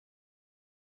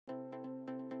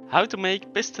How to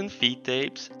make piston feed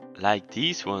tapes like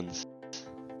these ones.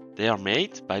 They are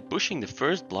made by pushing the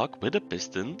first block with a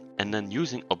piston and then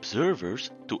using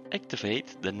observers to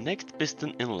activate the next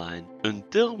piston in line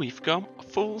until we've come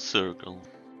full circle.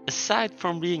 Aside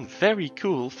from being very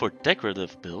cool for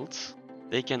decorative builds,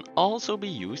 they can also be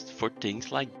used for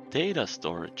things like data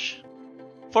storage.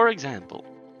 For example,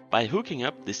 by hooking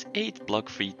up this 8-block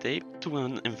feed tape to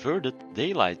an inverted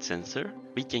daylight sensor,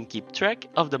 we can keep track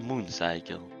of the moon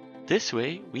cycle. This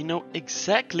way we know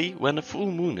exactly when a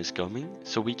full moon is coming,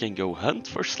 so we can go hunt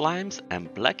for slimes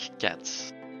and black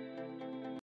cats.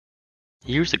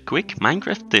 Here's a quick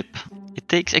Minecraft tip. It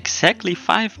takes exactly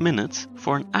 5 minutes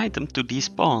for an item to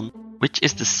despawn, which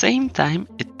is the same time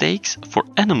it takes for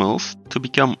animals to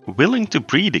become willing to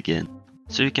breed again.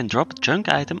 So you can drop a junk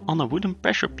item on a wooden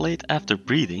pressure plate after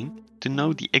breeding to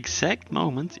know the exact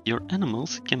moment your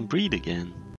animals can breed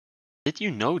again. Did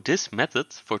you know this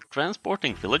method for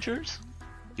transporting villagers?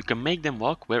 You can make them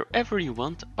walk wherever you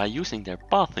want by using their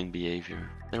pathing behavior.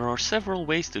 There are several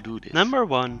ways to do this. Number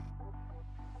 1.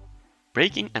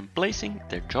 Breaking and placing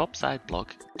their job site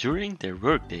block during their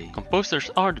workday. Composters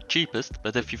are the cheapest,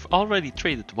 but if you've already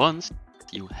traded once,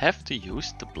 you have to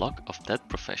use the block of that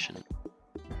profession.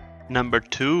 Number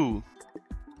 2.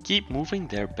 Keep moving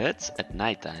their beds at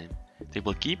nighttime. They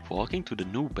will keep walking to the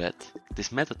new bed.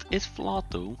 This method is flawed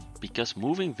though, because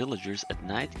moving villagers at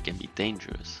night can be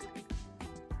dangerous.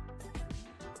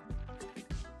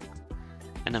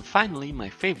 And then finally, my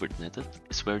favorite method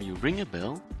is where you ring a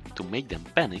bell to make them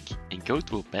panic and go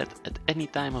to a bed at any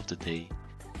time of the day.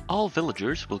 All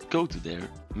villagers will go to there,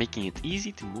 making it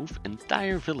easy to move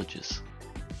entire villages.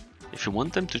 If you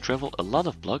want them to travel a lot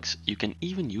of blocks, you can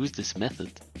even use this method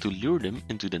to lure them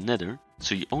into the Nether,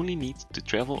 so you only need to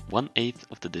travel 1/8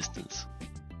 of the distance.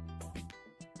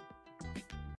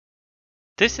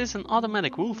 This is an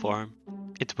automatic wool farm.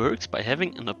 It works by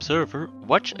having an observer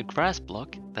watch a grass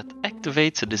block that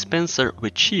activates a dispenser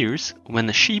with shears when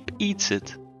a sheep eats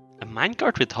it. A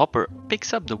minecart with hopper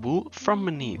picks up the wool from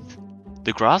beneath.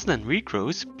 The grass then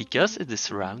regrows because it is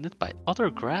surrounded by other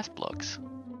grass blocks.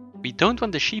 We don't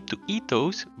want the sheep to eat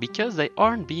those because they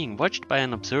aren't being watched by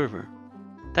an observer.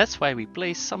 That's why we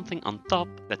place something on top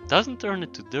that doesn't turn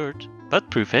it to dirt but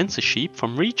prevents a sheep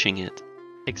from reaching it.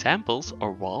 Examples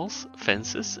are walls,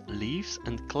 fences, leaves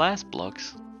and glass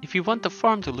blocks. If you want the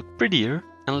farm to look prettier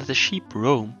and let the sheep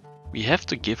roam, we have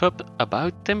to give up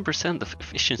about 10% of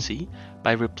efficiency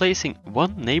by replacing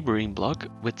one neighboring block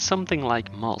with something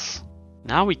like moss.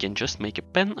 Now we can just make a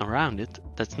pen around it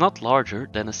that's not larger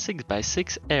than a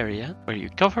 6x6 area where you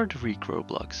cover the regrow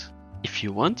blocks. If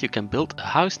you want, you can build a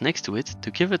house next to it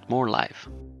to give it more life.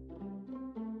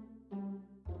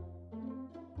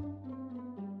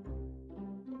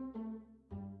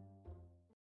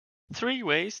 Three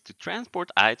ways to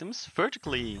transport items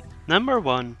vertically. Number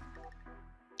 1.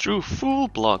 Through full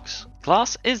blocks.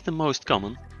 Glass is the most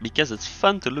common because it's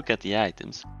fun to look at the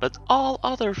items, but all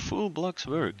other full blocks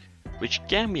work, which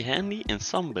can be handy in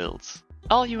some builds.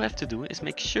 All you have to do is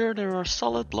make sure there are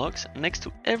solid blocks next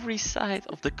to every side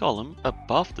of the column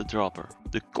above the dropper.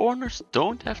 The corners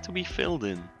don't have to be filled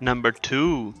in. Number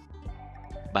 2.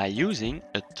 By using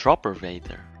a dropper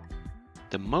waiter.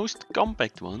 The most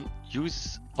compact one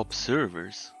uses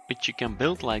observers, which you can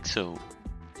build like so.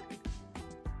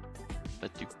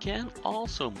 But you can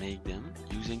also make them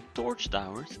using torch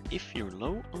towers if you're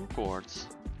low on quartz.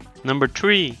 Number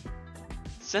 3.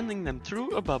 Sending them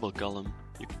through a bubble column.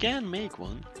 You can make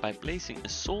one by placing a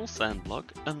soul sand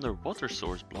block under water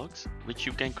source blocks, which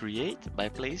you can create by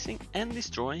placing and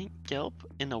destroying kelp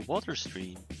in a water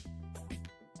stream.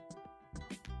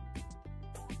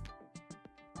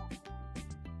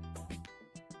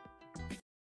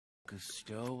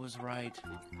 Gusto was right.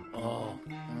 Oh,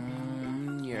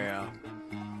 yeah.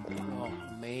 Oh,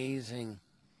 amazing.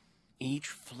 Each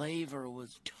flavor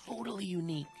was totally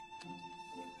unique.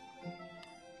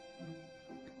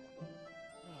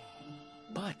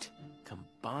 But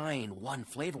combine one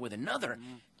flavor with another,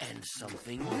 and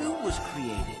something new was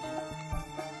created.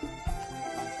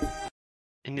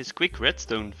 In this quick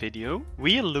redstone video,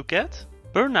 we'll look at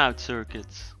burnout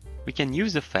circuits. We can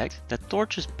use the fact that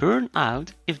torches burn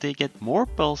out if they get more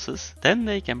pulses than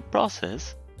they can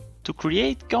process to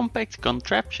create compact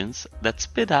contraptions that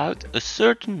spit out a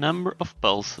certain number of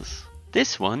pulses.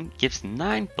 This one gives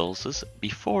 9 pulses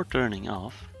before turning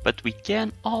off, but we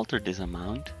can alter this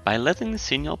amount by letting the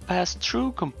signal pass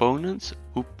through components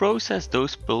who process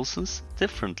those pulses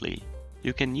differently.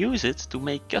 You can use it to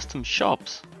make custom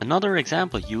shops. Another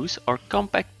example use are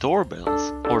compact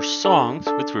doorbells or songs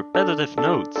with repetitive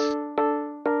notes.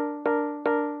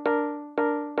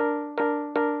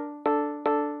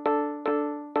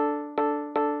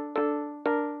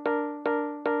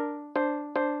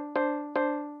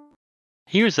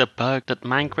 Here's a bug that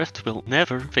Minecraft will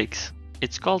never fix.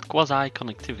 It's called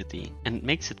quasi-connectivity and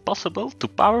makes it possible to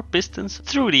power pistons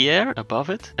through the air above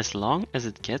it as long as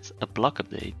it gets a block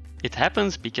update. It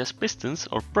happens because pistons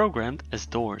are programmed as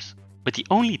doors, with the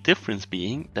only difference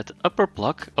being that the upper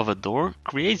block of a door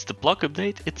creates the block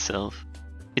update itself.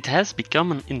 It has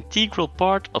become an integral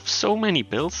part of so many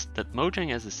builds that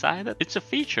Mojang has decided it's a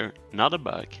feature, not a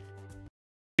bug.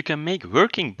 You can make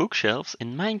working bookshelves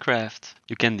in Minecraft.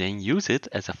 You can then use it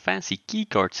as a fancy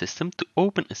keycard system to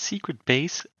open a secret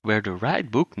base where the right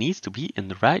book needs to be in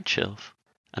the right shelf.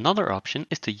 Another option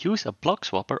is to use a block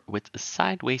swapper with a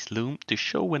sideways loom to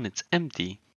show when it's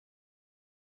empty.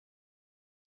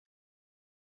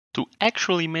 To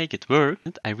actually make it work,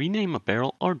 I rename a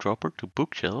barrel or dropper to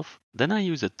bookshelf, then I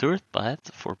use a dirt pad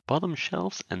for bottom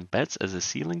shelves and beds as a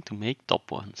ceiling to make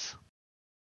top ones.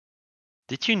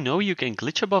 Did you know you can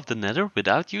glitch above the nether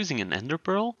without using an ender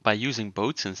pearl by using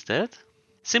boats instead?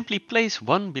 Simply place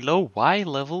one below Y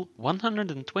level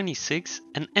 126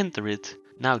 and enter it.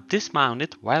 Now dismount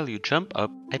it while you jump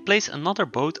up. I place another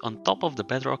boat on top of the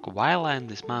bedrock while I am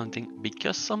dismounting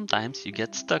because sometimes you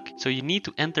get stuck, so you need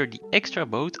to enter the extra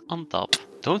boat on top.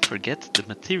 Don't forget the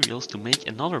materials to make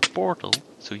another portal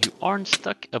so you aren't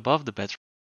stuck above the bedrock.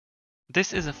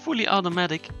 This is a fully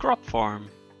automatic crop farm.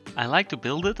 I like to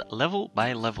build it level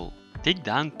by level. Dig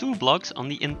down 2 blocks on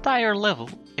the entire level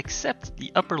except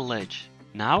the upper ledge.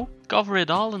 Now cover it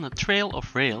all in a trail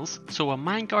of rails so a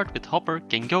minecart with hopper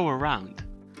can go around.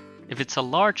 If it's a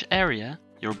large area,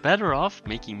 you're better off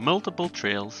making multiple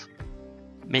trails.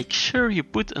 Make sure you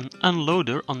put an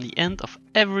unloader on the end of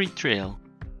every trail.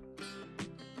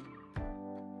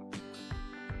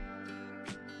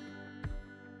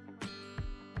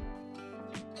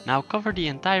 Now cover the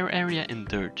entire area in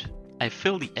dirt. I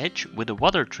fill the edge with a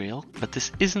water trail, but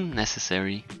this isn't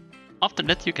necessary. After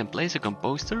that you can place a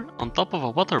composter on top of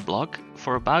a water block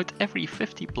for about every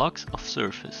 50 blocks of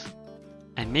surface.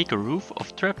 I make a roof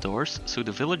of trapdoors so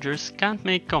the villagers can't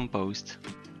make compost.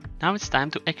 Now it's time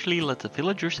to actually let the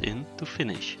villagers in to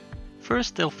finish.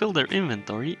 First they'll fill their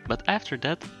inventory, but after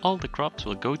that all the crops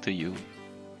will go to you.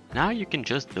 Now you can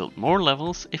just build more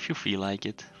levels if you feel like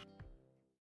it.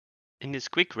 In this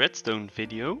quick redstone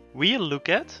video, we'll look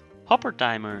at hopper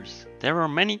timers. There are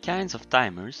many kinds of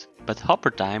timers, but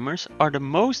hopper timers are the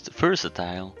most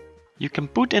versatile. You can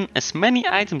put in as many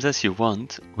items as you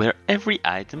want, where every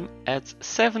item adds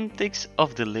 7 ticks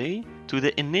of delay to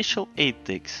the initial 8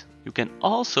 ticks. You can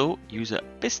also use a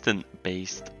piston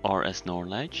based RS Nor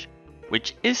Latch,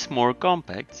 which is more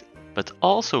compact, but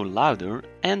also louder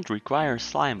and requires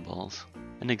slime balls.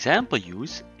 An example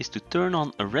use is to turn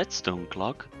on a redstone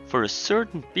clock for a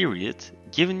certain period,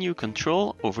 giving you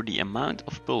control over the amount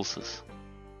of pulses.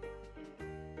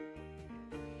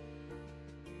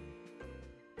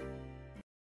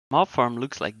 Mob farm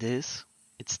looks like this.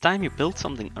 It's time you build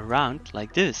something around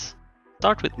like this.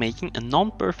 Start with making a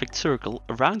non-perfect circle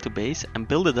around the base and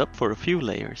build it up for a few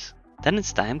layers. Then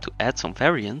it's time to add some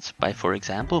variance by, for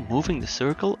example, moving the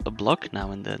circle a block now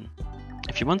and then.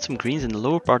 If you want some greens in the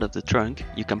lower part of the trunk,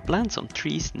 you can plant some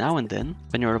trees now and then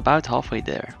when you're about halfway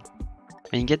there.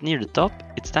 When you get near the top,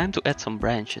 it's time to add some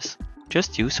branches.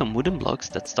 Just use some wooden blocks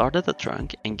that start at the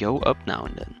trunk and go up now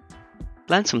and then.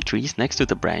 Plant some trees next to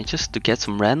the branches to get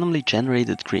some randomly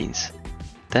generated greens.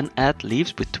 Then add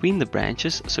leaves between the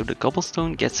branches so the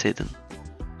cobblestone gets hidden.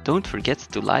 Don't forget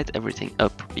to light everything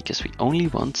up, because we only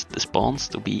want the spawns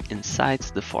to be inside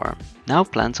the farm. Now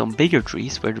plant some bigger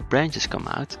trees where the branches come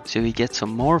out, so you get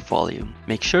some more volume.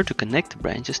 Make sure to connect the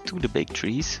branches to the big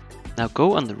trees. Now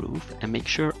go on the roof and make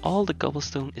sure all the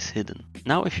cobblestone is hidden.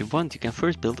 Now if you want, you can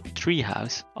first build a tree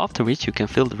house, after which you can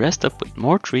fill the rest up with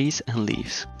more trees and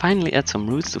leaves. Finally add some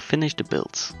roots to finish the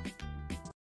builds.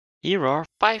 Here are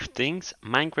 5 things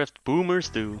Minecraft boomers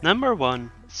do. Number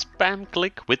 1. Spam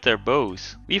click with their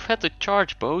bows. We've had to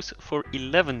charge bows for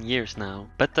 11 years now,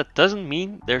 but that doesn't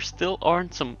mean there still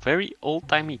aren't some very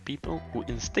old-timey people who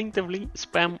instinctively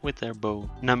spam with their bow.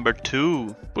 Number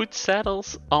 2. Put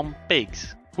saddles on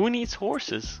pigs. Who needs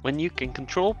horses when you can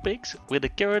control pigs with a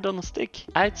carrot on a stick?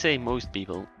 I'd say most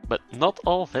people, but not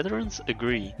all veterans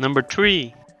agree. Number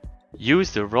 3.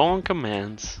 Use the wrong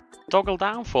commands. Toggle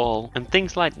downfall and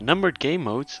things like numbered game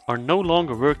modes are no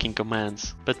longer working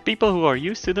commands, but people who are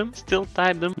used to them still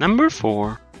type them. Number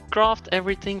 4. Craft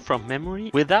everything from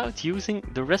memory without using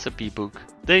the recipe book.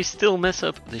 They still mess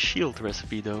up the shield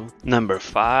recipe though. Number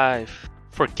 5.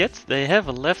 Forget they have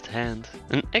a left hand.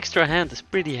 An extra hand is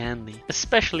pretty handy,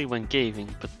 especially when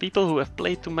caving, but people who have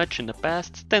played too much in the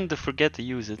past tend to forget to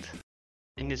use it.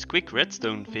 In this quick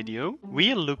redstone video,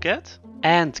 we'll look at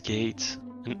AND gates.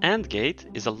 An AND gate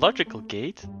is a logical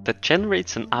gate that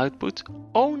generates an output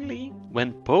only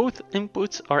when both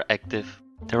inputs are active.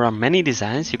 There are many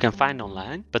designs you can find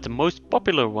online, but the most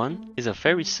popular one is a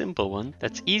very simple one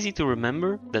that's easy to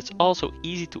remember, that's also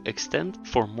easy to extend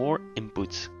for more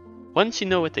inputs. Once you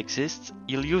know it exists,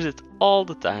 you'll use it all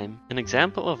the time. An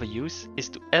example of a use is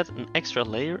to add an extra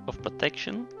layer of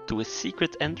protection to a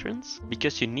secret entrance,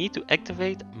 because you need to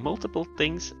activate multiple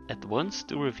things at once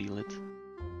to reveal it.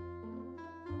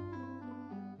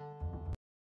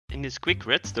 In this quick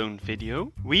redstone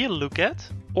video, we'll look at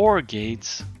OR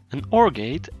gates. An OR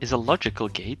gate is a logical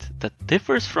gate that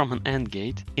differs from an AND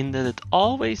gate in that it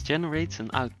always generates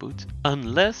an output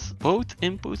unless both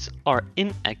inputs are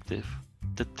inactive.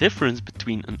 The difference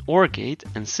between an OR gate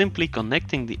and simply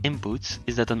connecting the inputs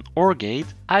is that an OR gate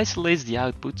isolates the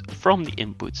output from the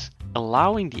inputs,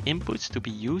 allowing the inputs to be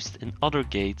used in other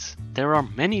gates. There are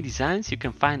many designs you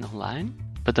can find online,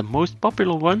 but the most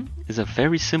popular one is a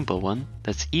very simple one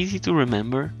that's easy to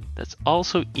remember, that's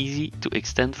also easy to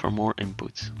extend for more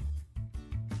inputs.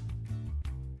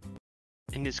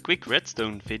 In this quick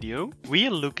redstone video,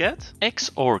 we'll look at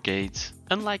XOR gates.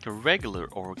 Unlike a regular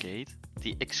OR gate,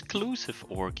 the exclusive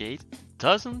OR gate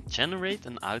doesn't generate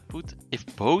an output if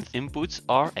both inputs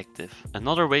are active.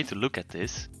 Another way to look at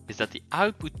this is that the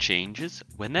output changes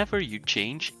whenever you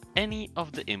change any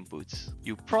of the inputs.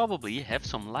 You probably have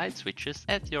some light switches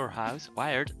at your house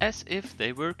wired as if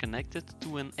they were connected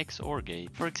to an XOR gate.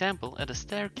 For example, at a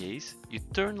staircase, you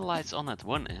turn the lights on at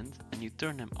one end and you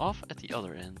turn them off at the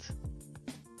other end.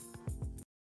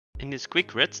 In this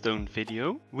quick redstone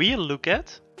video, we'll look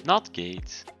at NOT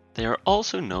gates. They are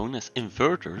also known as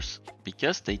inverters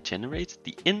because they generate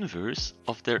the inverse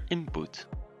of their input.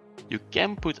 You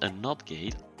can put a NOT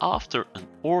gate after an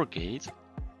OR gate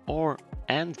or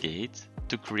AND gate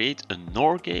to create a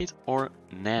NOR gate or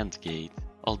NAND gate,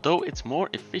 although it's more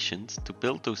efficient to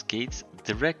build those gates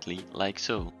directly like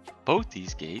so. Both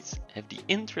these gates have the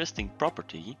interesting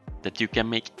property that you can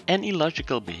make any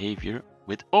logical behavior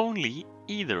with only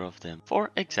either of them. For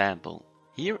example,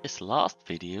 here is last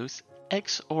video's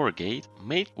XOR gate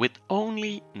made with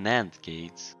only NAND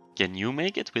gates. Can you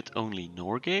make it with only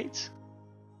NOR gates?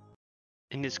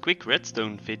 In this quick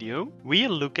redstone video,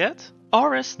 we'll look at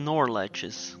RS Nor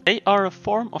Latches. They are a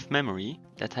form of memory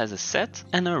that has a set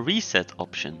and a reset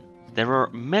option. There are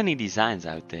many designs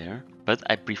out there, but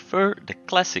I prefer the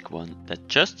classic one that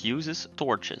just uses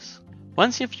torches.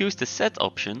 Once you've used the set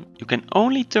option, you can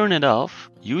only turn it off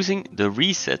using the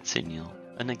reset signal.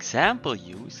 An example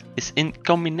use is in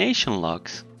combination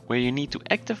locks, where you need to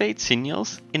activate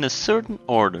signals in a certain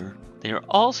order. They are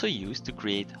also used to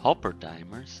create hopper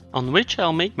timers, on which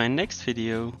I'll make my next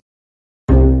video.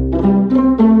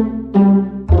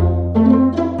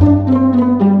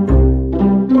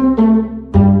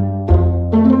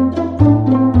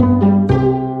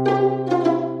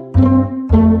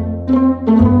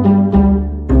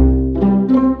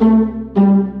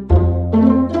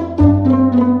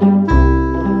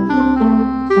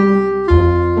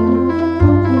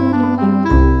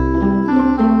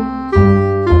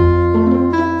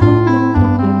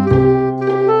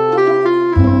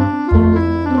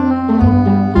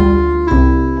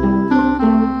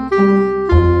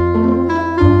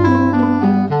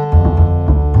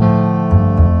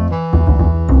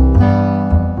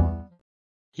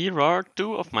 Here are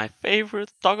two of my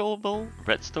favorite toggleable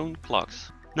redstone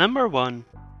clocks. Number 1.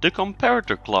 The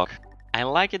comparator clock. I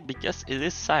like it because it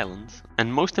is silent,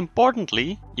 and most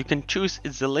importantly, you can choose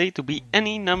its delay to be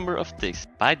any number of ticks.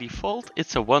 By default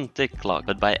it's a 1 tick clock,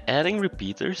 but by adding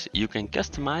repeaters you can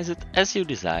customize it as you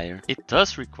desire. It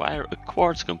does require a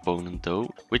quartz component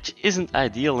though, which isn't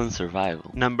ideal in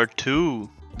survival. Number 2.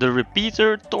 The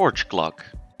repeater torch clock.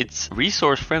 It's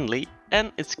resource friendly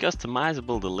and its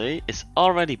customizable delay is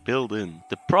already built in.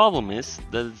 The problem is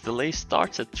that its delay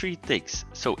starts at 3 ticks,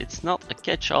 so it's not a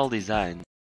catch-all design.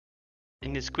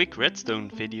 In this quick redstone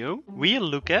video, we'll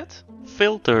look at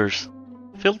filters.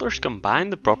 Filters combine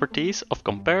the properties of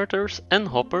comparators and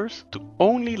hoppers to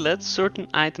only let certain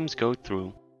items go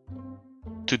through.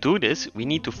 To do this, we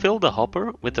need to fill the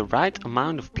hopper with the right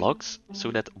amount of blocks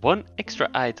so that one extra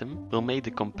item will make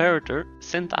the comparator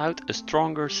send out a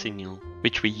stronger signal,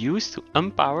 which we use to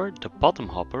unpower the bottom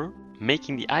hopper,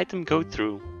 making the item go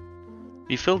through.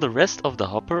 We fill the rest of the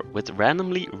hopper with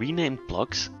randomly renamed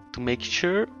blocks to make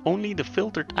sure only the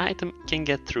filtered item can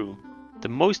get through. The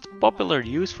most popular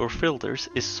use for filters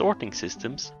is sorting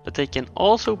systems, but they can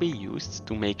also be used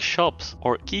to make shops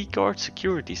or keycard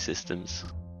security systems.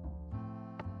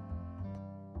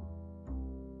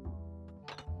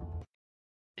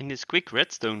 In this quick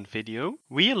redstone video,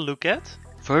 we'll look at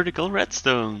Vertical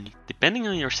redstone. Depending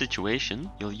on your situation,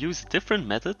 you'll use a different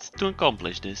method to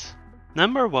accomplish this.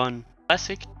 Number 1.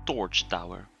 Classic torch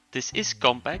tower. This is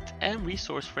compact and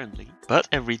resource friendly, but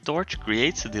every torch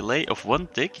creates a delay of 1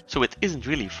 tick, so it isn't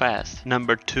really fast.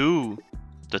 Number 2.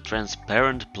 The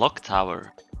transparent block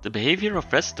tower. The behavior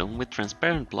of redstone with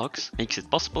transparent blocks makes it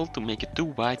possible to make a too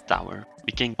wide tower.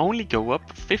 We can only go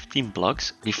up 15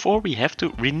 blocks before we have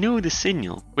to renew the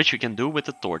signal, which we can do with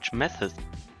the torch method.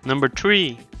 Number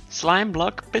 3. Slime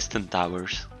block piston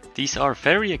towers. These are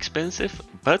very expensive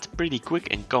but pretty quick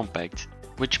and compact,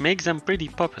 which makes them pretty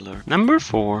popular. Number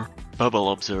 4.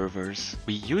 Bubble observers.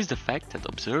 We use the fact that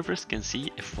observers can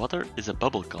see if water is a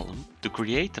bubble column to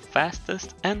create the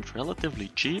fastest and relatively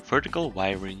cheap vertical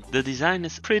wiring. The design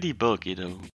is pretty bulky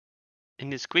though.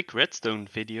 In this quick redstone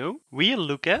video, we'll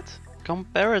look at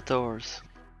comparators.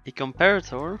 A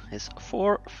comparator has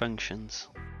 4 functions.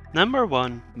 Number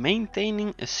 1.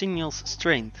 Maintaining a signal's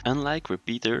strength. Unlike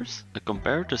repeaters, a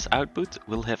comparator's output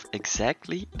will have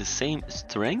exactly the same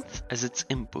strength as its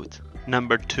input.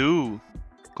 Number 2.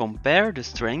 Compare the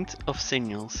strength of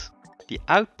signals. The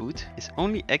output is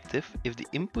only active if the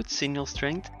input signal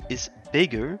strength is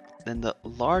bigger than the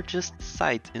largest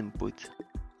side input.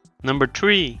 Number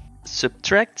 3.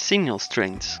 Subtract signal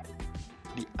strengths.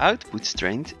 The output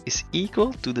strength is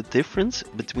equal to the difference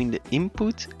between the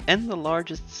input and the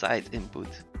largest side input.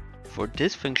 For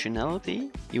this functionality,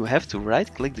 you have to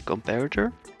right-click the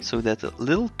comparator so that the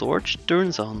little torch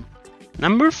turns on.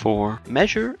 Number 4.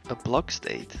 Measure a block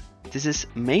state. This is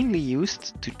mainly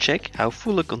used to check how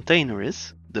full a container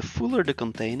is. The fuller the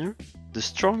container, the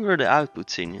stronger the output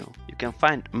signal. You can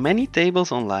find many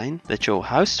tables online that show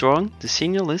how strong the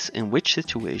signal is in which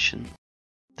situation.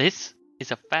 This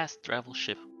is a fast travel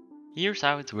ship. Here's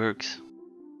how it works.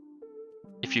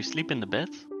 If you sleep in the bed,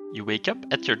 you wake up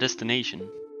at your destination.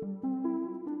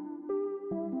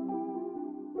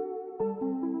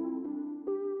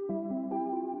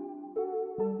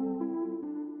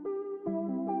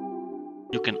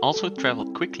 You can also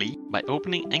travel quickly by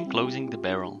opening and closing the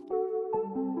barrel.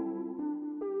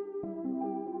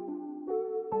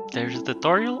 There's a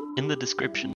tutorial in the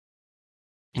description.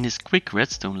 In this quick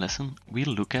redstone lesson,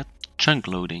 we'll look at chunk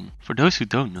loading. For those who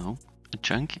don't know, a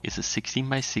chunk is a 16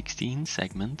 by 16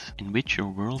 segment in which your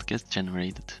world gets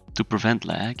generated. To prevent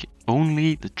lag,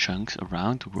 only the chunks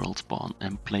around the world spawn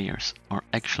and players are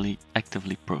actually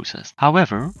actively processed.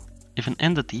 However, if an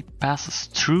entity passes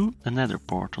through a nether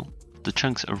portal, the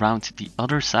chunks around the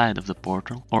other side of the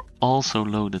portal are also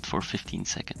loaded for 15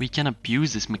 seconds. We can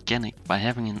abuse this mechanic by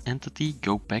having an entity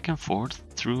go back and forth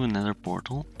through a nether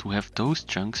portal to have those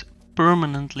chunks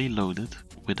permanently loaded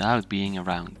without being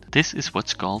around. This is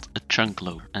what's called a chunk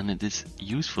loader, and it is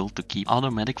useful to keep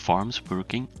automatic farms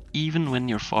working even when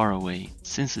you're far away.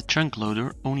 Since the chunk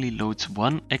loader only loads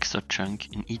 1 extra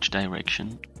chunk in each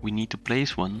direction, we need to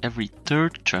place one every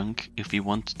 3rd chunk if we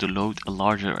want to load a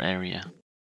larger area.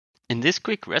 In this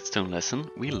quick redstone lesson,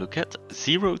 we look at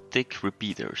 0-tick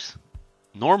repeaters.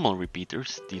 Normal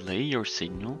repeaters delay your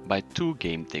signal by 2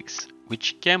 game ticks,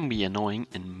 which can be annoying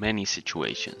in many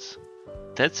situations.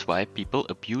 That's why people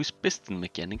abuse piston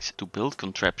mechanics to build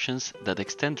contraptions that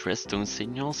extend redstone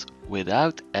signals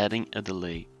without adding a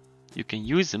delay. You can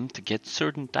use them to get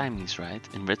certain timings right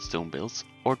in redstone builds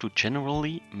or to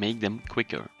generally make them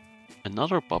quicker.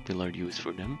 Another popular use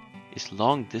for them is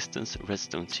long distance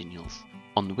redstone signals,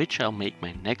 on which I'll make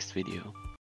my next video.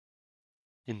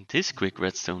 In this quick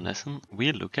redstone lesson,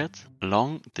 we'll look at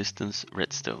long distance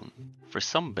redstone. For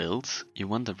some builds, you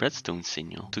want the redstone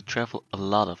signal to travel a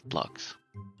lot of blocks.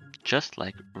 Just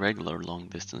like regular long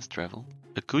distance travel,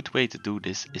 a good way to do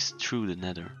this is through the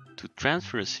nether. To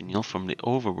transfer a signal from the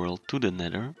overworld to the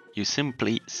nether, you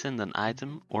simply send an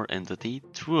item or entity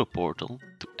through a portal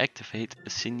to activate a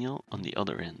signal on the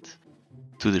other end.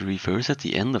 To the reverse at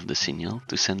the end of the signal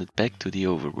to send it back to the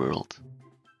overworld.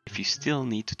 If you still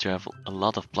need to travel a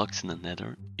lot of blocks in the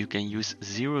nether, you can use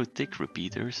 0-tick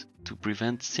repeaters to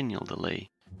prevent signal delay.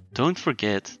 Don't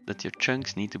forget that your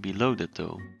chunks need to be loaded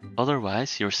though,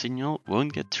 otherwise your signal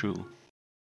won't get through.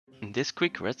 In this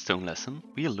quick redstone lesson,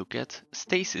 we'll look at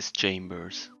Stasis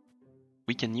Chambers.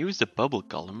 We can use the bubble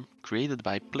column created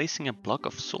by placing a block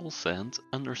of soul sand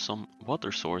under some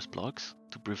water source blocks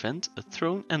to prevent a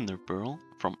thrown ender pearl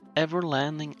from ever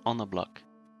landing on a block.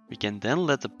 We can then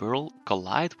let the pearl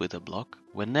collide with a block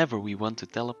whenever we want to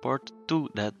teleport to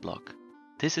that block.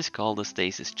 This is called a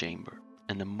stasis chamber,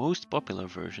 and the most popular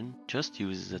version just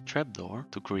uses a trapdoor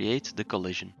to create the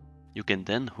collision. You can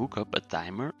then hook up a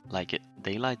timer, like a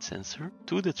daylight sensor,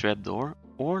 to the trapdoor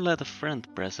or let a friend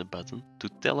press a button to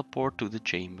teleport to the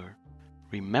chamber.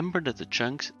 remember that the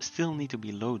chunks still need to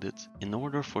be loaded in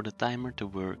order for the timer to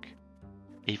work.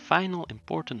 A final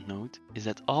important note is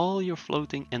that all your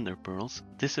floating ender pearls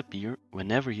disappear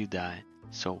whenever you die,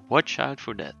 so watch out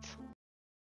for that.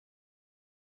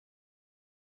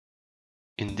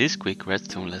 In this quick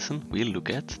redstone lesson we'll look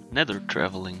at nether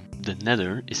traveling. The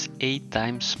nether is 8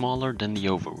 times smaller than the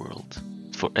overworld.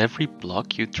 For every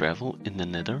block you travel in the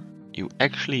nether, you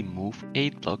actually move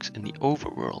 8 blocks in the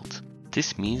overworld.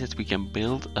 This means that we can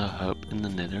build a hub in the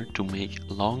nether to make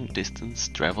long distance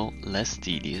travel less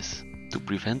tedious. To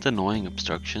prevent annoying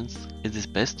obstructions, it is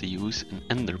best to use an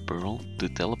ender pearl to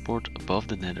teleport above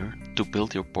the nether to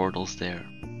build your portals there.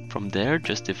 From there,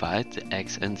 just divide the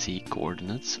X and Z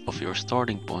coordinates of your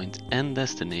starting point and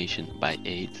destination by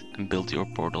 8 and build your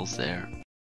portals there.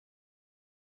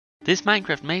 This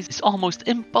Minecraft maze is almost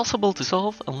impossible to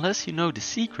solve unless you know the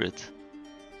secret.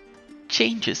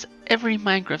 Changes every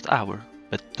Minecraft hour,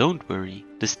 but don't worry,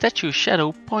 the statue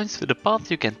shadow points to the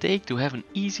path you can take to have an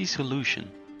easy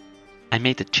solution. I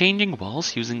made the changing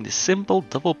walls using this simple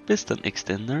double piston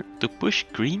extender to push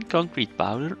green concrete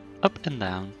powder up and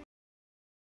down.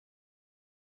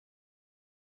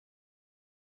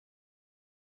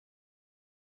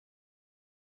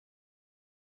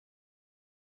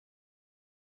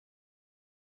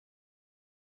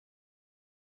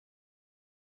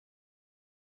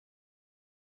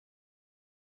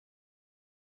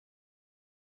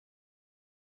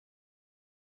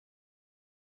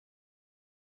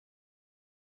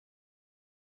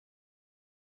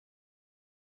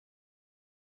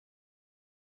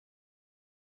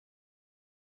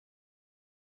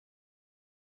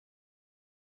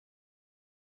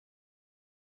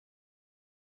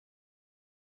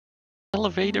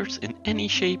 Elevators in any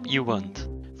shape you want.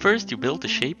 First you build the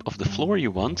shape of the floor you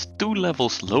want 2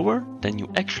 levels lower than you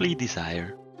actually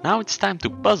desire. Now it's time to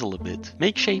puzzle a bit.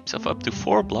 Make shapes of up to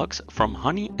 4 blocks from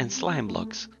honey and slime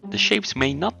blocks. The shapes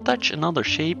may not touch another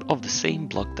shape of the same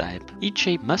block type. Each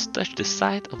shape must touch the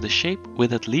side of the shape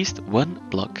with at least 1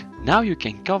 block. Now you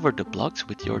can cover the blocks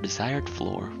with your desired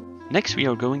floor. Next we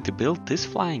are going to build this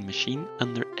flying machine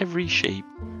under every shape.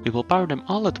 We will power them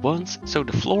all at once so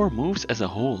the floor moves as a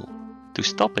whole. To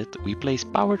stop it, we place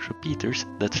powered repeaters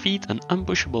that feed an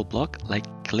unpushable block like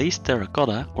glazed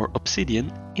terracotta or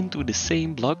obsidian into the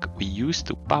same block we used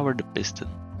to power the piston.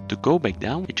 To go back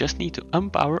down, we just need to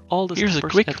unpower all the stoppers. Here's a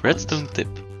quick redstone tip.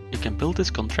 You can build this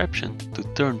contraption to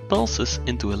turn pulses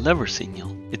into a lever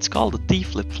signal. It's called a T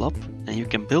flip-flop and you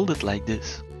can build it like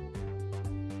this.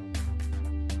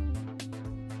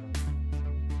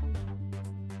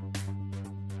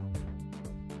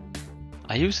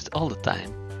 I use it all the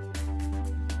time.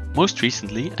 Most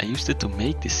recently I used it to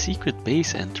make the secret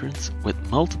base entrance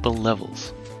with multiple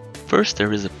levels. First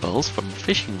there is a pulse from a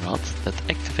fishing rod that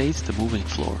activates the moving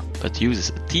floor, but uses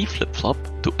a T flip-flop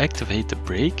to activate the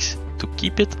brakes to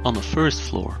keep it on the first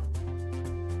floor.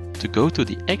 To go to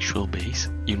the actual base,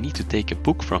 you need to take a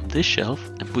book from this shelf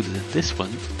and put it in this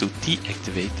one to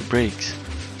deactivate the brakes.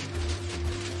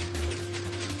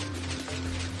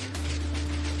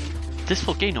 This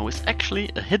volcano is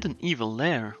actually a hidden evil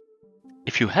lair.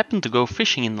 If you happen to go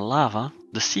fishing in the lava,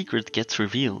 the secret gets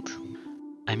revealed.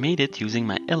 I made it using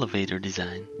my elevator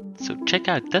design, so check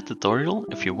out that tutorial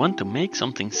if you want to make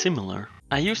something similar.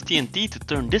 I used TNT to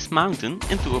turn this mountain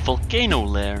into a volcano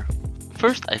lair.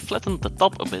 First I flattened the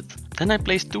top a bit, then I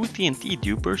placed 2 TNT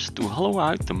dupers to hollow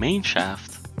out the main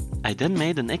shaft. I then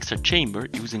made an extra chamber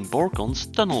using Borkon's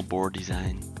tunnel bore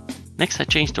design. Next I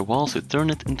changed the walls to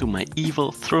turn it into my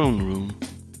evil throne room.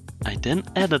 I then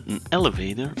added an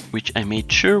elevator, which I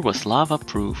made sure was lava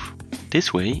proof.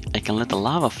 This way I can let the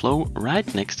lava flow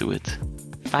right next to it.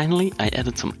 Finally I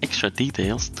added some extra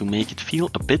details to make it feel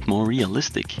a bit more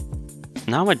realistic.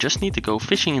 Now I just need to go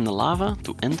fishing in the lava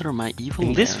to enter my evil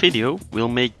lair. In this video we'll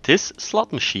make this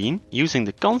slot machine using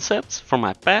the concepts from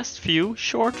my past few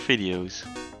short videos.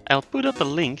 I'll put up a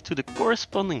link to the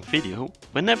corresponding video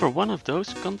whenever one of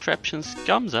those contraptions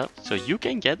comes up so you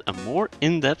can get a more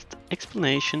in-depth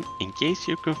explanation in case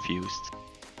you're confused.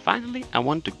 Finally, I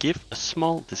want to give a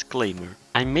small disclaimer.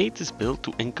 I made this build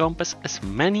to encompass as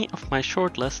many of my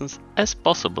short lessons as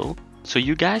possible so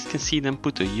you guys can see them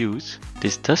put to use.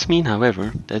 This does mean,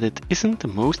 however, that it isn't the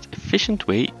most efficient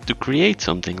way to create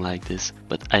something like this,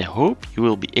 but I hope you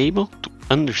will be able to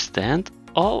understand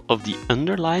all of the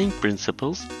underlying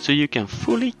principles so you can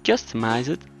fully customize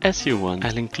it as you want.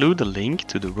 I'll include a link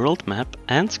to the world map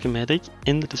and schematic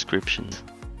in the description.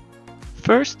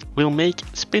 First, we'll make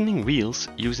spinning wheels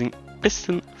using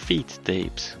piston feed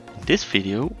tapes. In this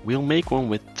video, we'll make one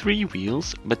with 3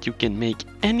 wheels, but you can make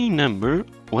any number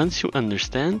once you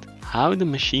understand how the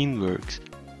machine works.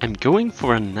 I'm going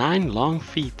for a 9 long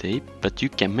feed tape, but you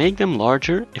can make them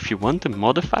larger if you want to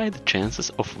modify the chances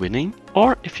of winning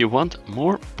or if you want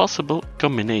more possible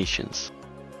combinations.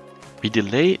 We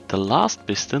delay the last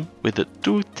piston with a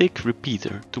 2-tick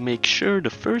repeater to make sure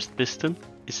the first piston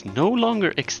is no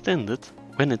longer extended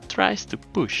when it tries to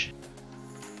push.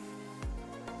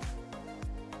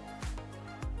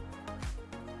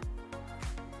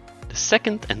 The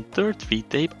second and third feed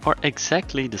tape are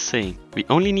exactly the same. We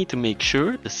only need to make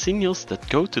sure the signals that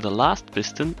go to the last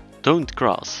piston don't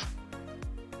cross.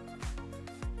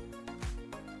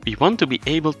 We want to be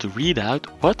able to read out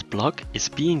what block is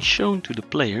being shown to the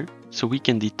player so we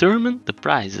can determine the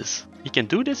prizes. We can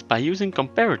do this by using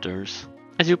comparators.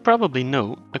 As you probably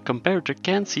know, a comparator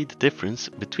can't see the difference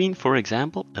between, for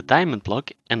example, a diamond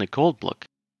block and a gold block,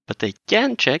 but they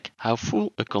can check how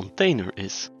full a container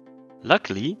is.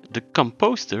 Luckily, the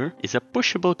composter is a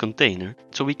pushable container,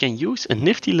 so we can use a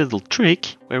nifty little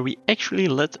trick where we actually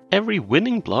let every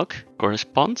winning block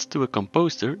correspond to a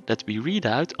composter that we read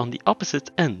out on the opposite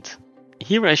end.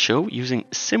 Here I show, using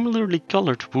similarly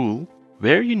colored wool,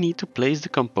 where you need to place the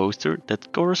composter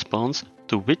that corresponds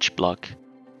to which block.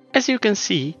 As you can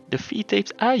see, the feed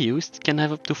tapes I used can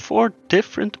have up to 4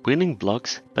 different winning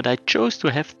blocks, but I chose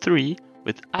to have 3,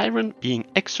 with iron being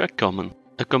extra common.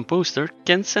 A composter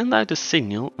can send out a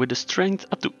signal with a strength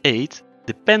up to 8,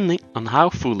 depending on how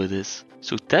full it is.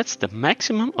 So that's the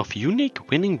maximum of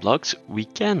unique winning blocks we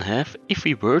can have if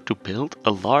we were to build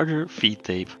a larger feed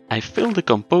tape. I fill the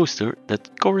composter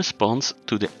that corresponds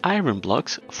to the iron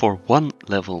blocks for 1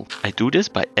 level. I do this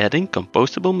by adding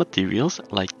compostable materials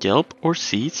like kelp or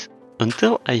seeds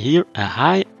until I hear a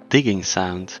high digging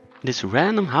sound. It is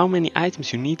random how many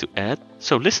items you need to add,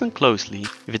 so listen closely.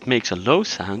 If it makes a low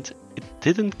sound, it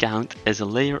didn't count as a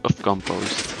layer of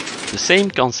compost. The same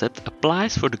concept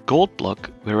applies for the gold block,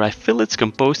 where I fill its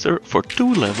composter for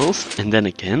 2 levels and then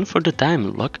again for the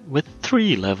diamond block with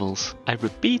 3 levels. I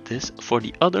repeat this for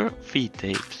the other feed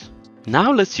tapes.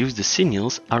 Now let's use the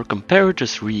signals our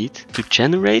comparators read to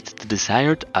generate the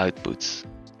desired outputs.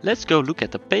 Let's go look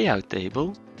at the payout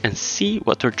table and see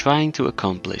what they're trying to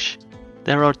accomplish.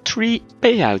 There are 3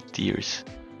 payout tiers.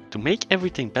 To make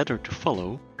everything better to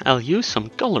follow, I'll use some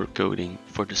color coding.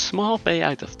 For the small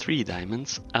payout of 3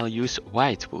 diamonds, I'll use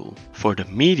white wool. For the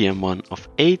medium one of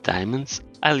 8 diamonds,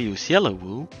 I'll use yellow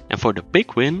wool. And for the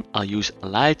big win, I'll use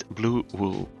light blue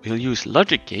wool. We'll use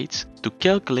logic gates to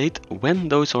calculate when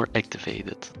those are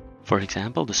activated. For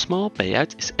example, the small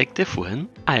payout is active when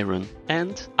iron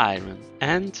and iron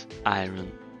and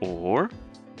iron, or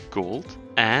gold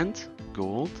and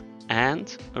gold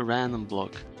and a random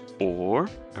block, or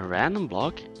a random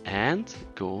block and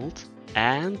gold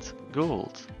and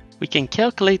gold. We can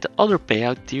calculate the other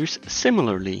payout tiers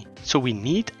similarly, so we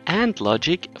need AND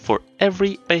logic for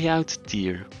every payout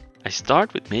tier. I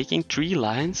start with making 3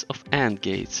 lines of AND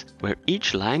gates, where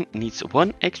each line needs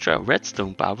 1 extra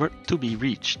redstone power to be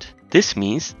reached. This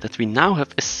means that we now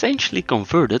have essentially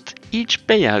converted each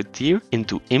payout tier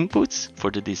into inputs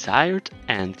for the desired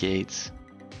AND gates.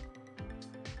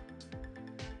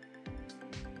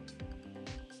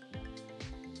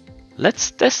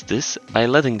 Let's test this by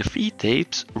letting the feed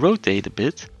tapes rotate a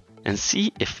bit and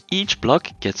see if each block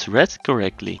gets read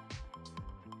correctly.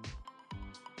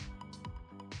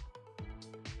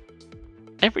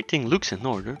 Everything looks in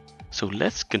order, so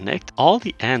let's connect all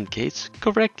the AND gates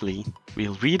correctly.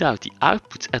 We'll read out the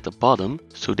outputs at the bottom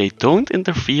so they don't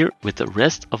interfere with the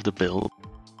rest of the build.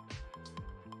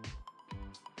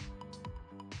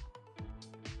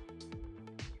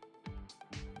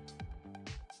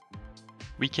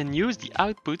 We can use the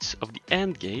outputs of the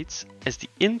AND gates as the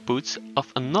inputs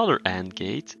of another AND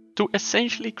gate to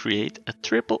essentially create a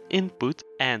triple input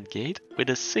AND gate with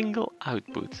a single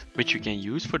output, which you can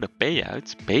use for the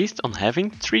payouts based on having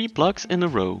 3 blocks in a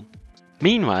row.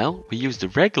 Meanwhile, we use the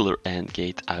regular AND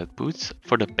gate outputs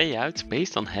for the payouts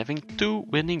based on having 2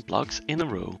 winning blocks in a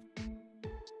row.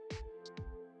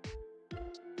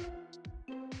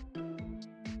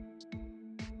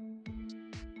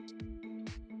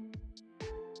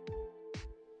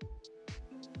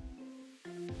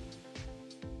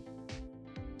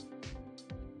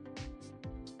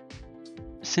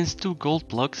 Since 2 gold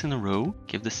blocks in a row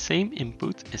give the same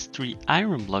input as 3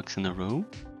 iron blocks in a row,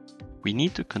 we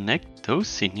need to connect those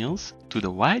signals to the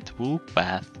white wool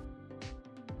path.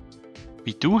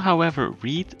 We do, however,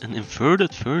 read an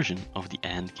inverted version of the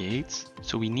AND gates,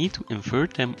 so we need to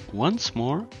invert them once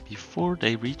more before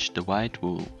they reach the white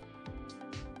wool.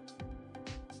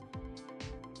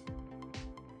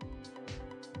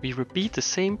 We repeat the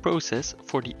same process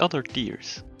for the other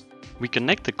tiers. We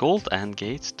connect the gold AND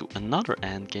gate to another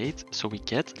AND gate so we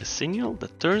get a signal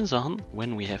that turns on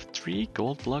when we have 3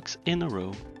 gold blocks in a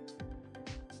row.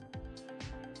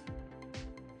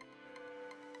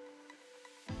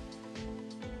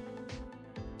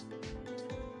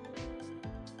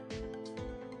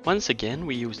 Once again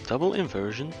we use double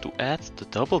inversion to add the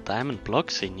double diamond block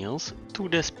signals to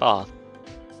this path.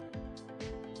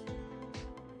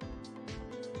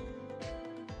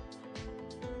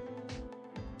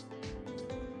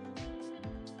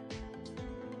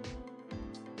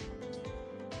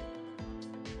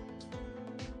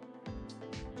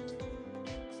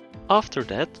 After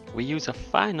that, we use a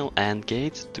final AND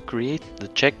gate to create the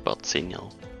jackpot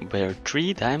signal, where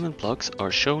 3 diamond blocks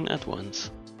are shown at once.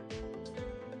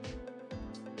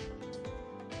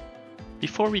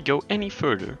 Before we go any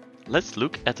further, let's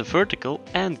look at the vertical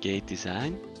AND gate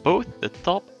design. Both the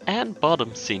top and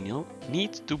bottom signal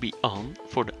need to be on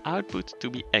for the output to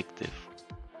be active.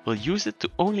 We'll use it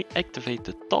to only activate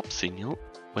the top signal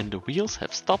when the wheels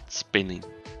have stopped spinning.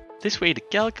 This way the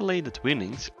calculated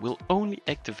winnings will only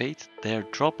activate their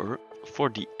dropper for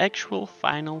the actual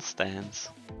final stance.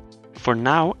 For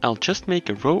now I'll just make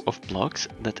a row of blocks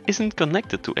that isn't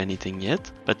connected to anything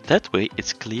yet, but that way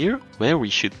it's clear where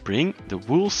we should bring the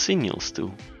wool signals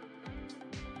to.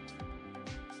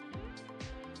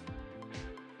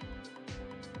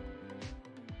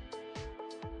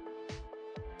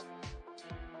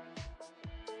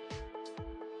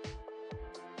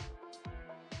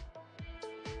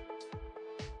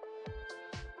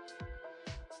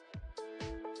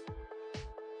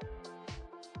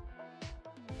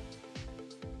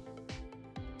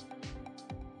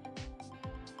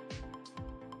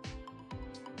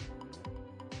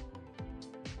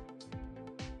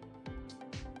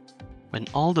 When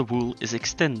all the wool is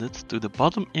extended to the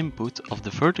bottom input of the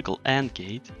vertical AND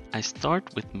gate, I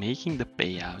start with making the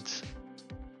payouts.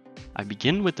 I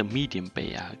begin with the medium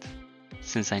payout.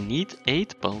 Since I need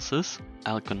 8 pulses,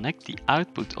 I'll connect the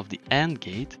output of the AND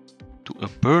gate to a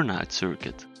burnout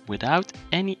circuit without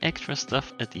any extra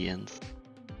stuff at the end.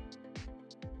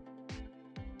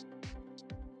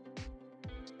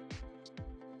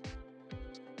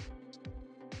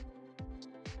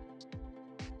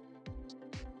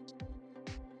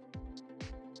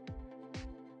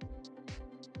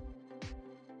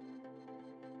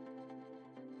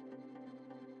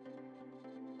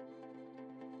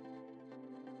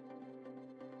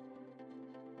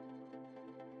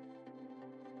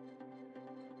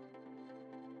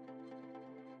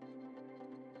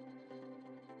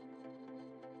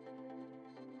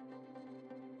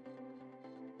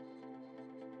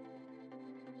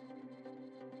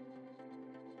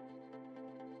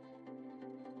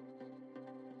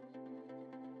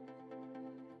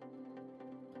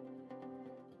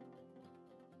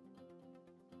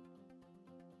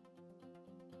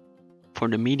 For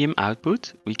the medium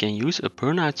output, we can use a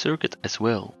burnout circuit as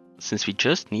well, since we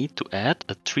just need to add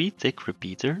a 3-tick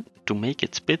repeater to make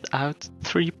it spit out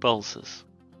 3 pulses.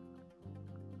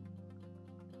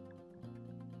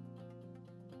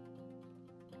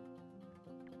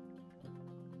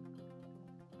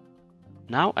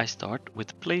 Now I start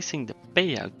with placing the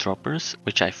payout droppers,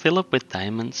 which I fill up with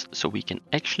diamonds so we can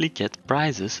actually get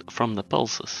prizes from the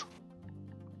pulses.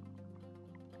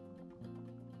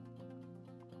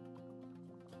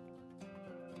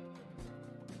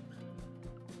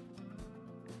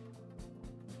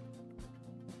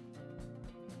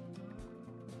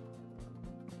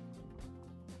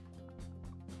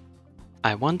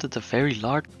 I wanted a very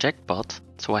large jackpot,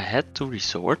 so I had to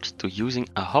resort to using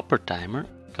a hopper timer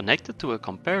connected to a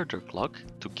comparator clock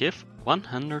to give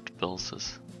 100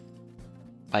 pulses.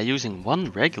 By using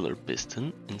one regular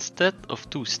piston instead of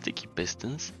 2 sticky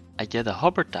pistons, I get a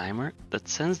hopper timer that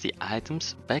sends the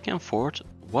items back and forth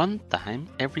 1 time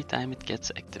every time it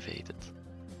gets activated.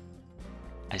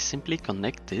 I simply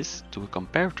connect this to a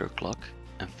comparator clock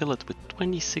and fill it with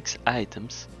 26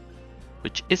 items,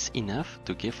 which is enough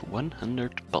to give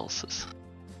 100 pulses.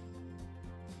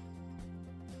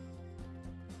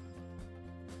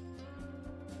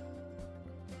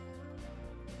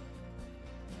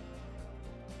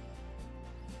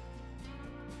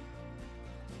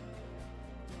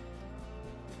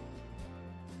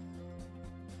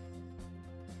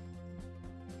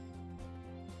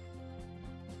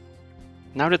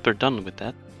 Now that we're done with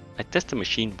that, I test the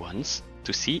machine once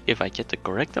to see if I get the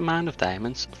correct amount of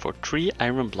diamonds for 3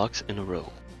 iron blocks in a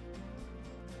row.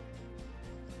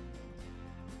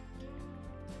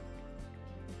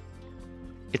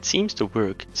 It seems to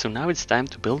work, so now it's time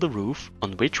to build a roof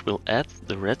on which we'll add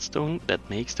the redstone that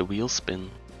makes the wheel spin.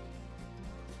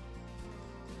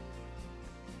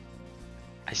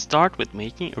 I start with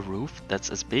making a roof that's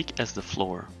as big as the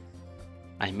floor.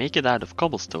 I make it out of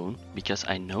cobblestone because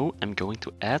I know I'm going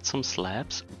to add some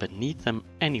slabs beneath them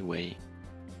anyway,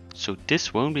 so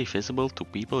this won't be visible to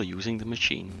people using the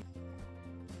machine.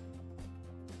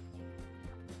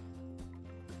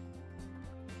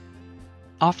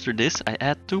 After this, I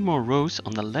add 2 more rows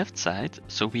on the left side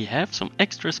so we have some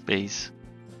extra space.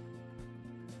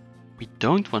 We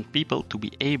don't want people to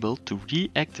be able to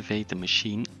reactivate the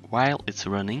machine while it's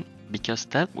running, because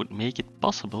that would make it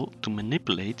possible to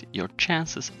manipulate your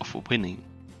chances of winning.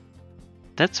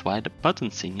 That's why the button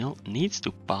signal needs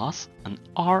to pass an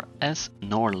RS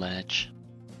Nor Latch.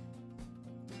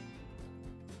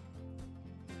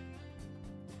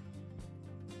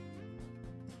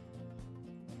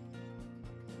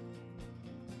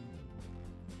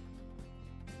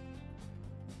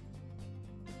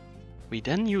 We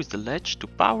then use the latch to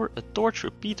power a torch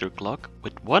repeater clock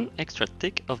with 1 extra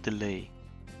tick of delay,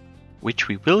 which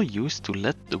we will use to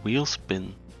let the wheel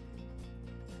spin.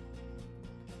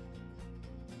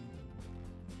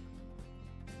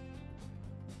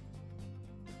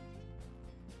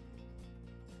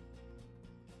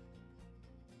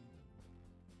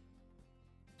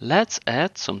 Let's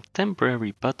add some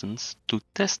temporary buttons to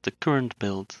test the current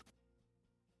build.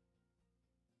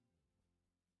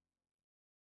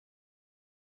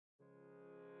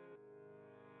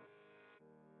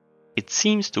 It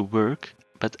seems to work,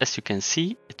 but as you can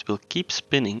see, it will keep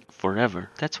spinning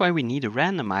forever. That's why we need a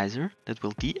randomizer that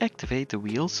will deactivate the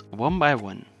wheels one by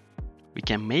one. We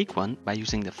can make one by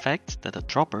using the fact that a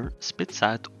dropper spits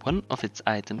out one of its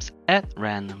items at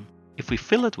random. If we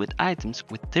fill it with items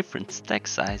with different stack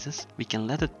sizes, we can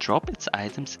let it drop its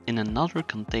items in another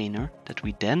container that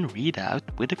we then read out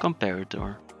with a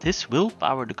comparator. This will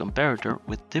power the comparator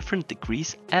with different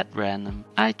degrees at random.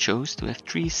 I chose to have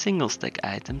 3 single stack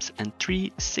items and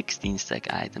 3 16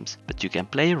 stack items, but you can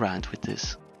play around with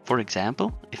this. For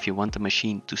example, if you want the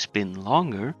machine to spin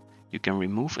longer, you can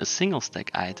remove a single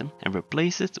stack item and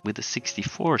replace it with a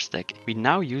 64 stack. We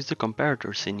now use the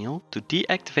comparator signal to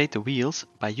deactivate the wheels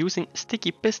by using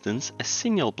sticky pistons as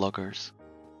signal blockers.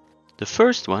 The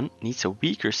first one needs a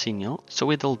weaker signal,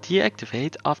 so it'll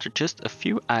deactivate after just a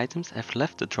few items have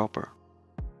left the dropper.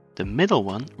 The middle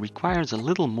one requires a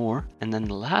little more, and then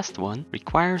the last one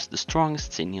requires the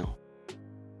strongest signal.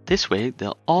 This way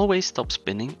they'll always stop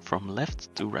spinning from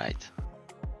left to right.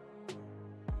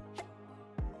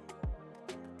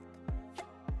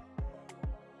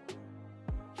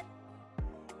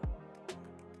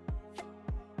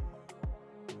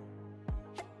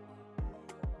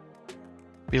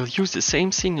 We'll use the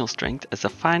same signal strength as the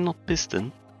final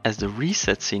piston as the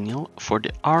reset signal for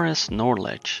the RS Nor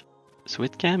Latch, so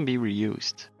it can be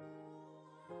reused.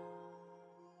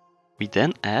 We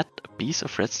then add a piece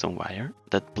of redstone wire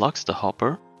that blocks the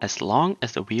hopper as long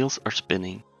as the wheels are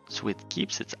spinning, so it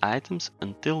keeps its items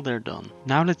until they're done.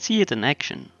 Now let's see it in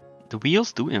action. The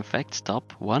wheels do in fact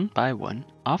stop one by one,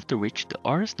 after which the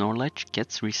RS Nor Latch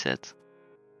gets reset.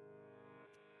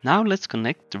 Now let's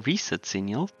connect the reset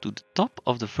signal to the top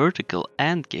of the vertical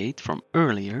AND gate from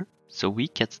earlier, so we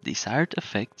get the desired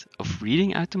effect of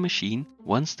reading out the machine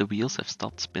once the wheels have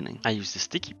stopped spinning. I use the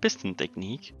sticky piston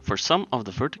technique for some of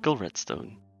the vertical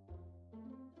redstone.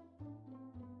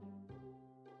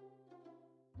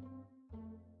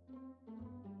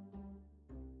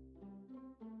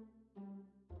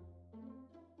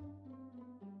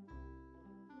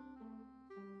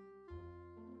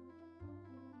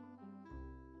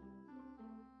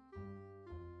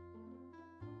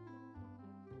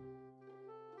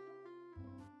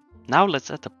 Now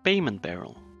let's add a payment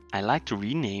barrel. I like to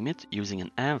rename it using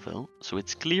an anvil so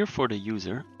it's clear for the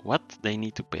user what they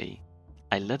need to pay.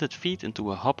 I let it feed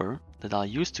into a hopper that I'll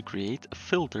use to create a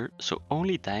filter so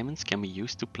only diamonds can be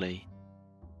used to play.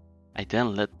 I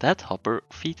then let that hopper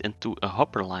feed into a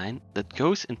hopper line that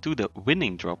goes into the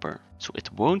winning dropper, so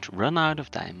it won't run out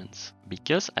of diamonds.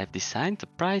 Because I've designed the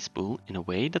prize pool in a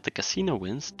way that the casino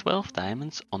wins 12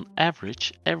 diamonds on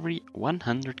average every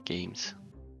 100 games.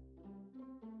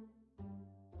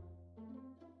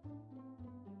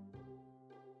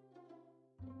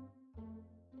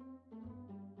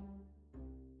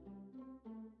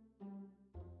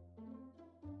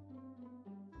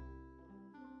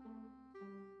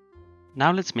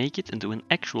 Now let's make it into an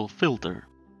actual filter.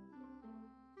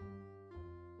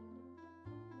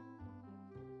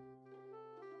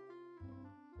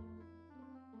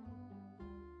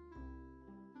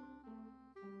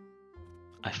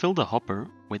 I fill the hopper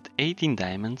with 18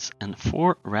 diamonds and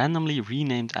 4 randomly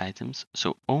renamed items,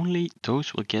 so only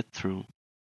those will get through.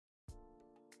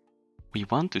 We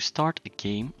want to start a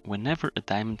game whenever a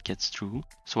diamond gets through,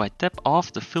 so I tap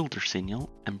off the filter signal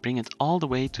and bring it all the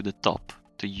way to the top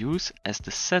to use as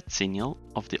the set signal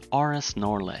of the RS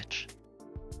Nor Latch.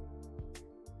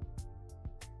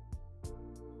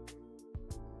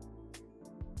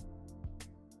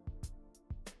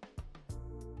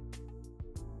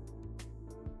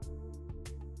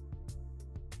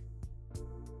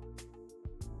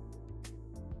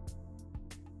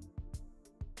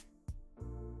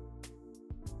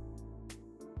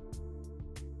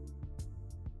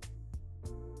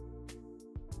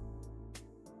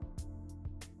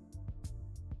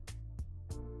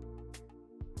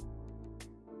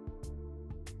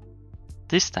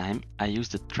 This time I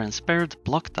used the transparent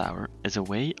block tower as a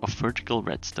way of vertical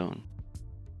redstone.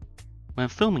 When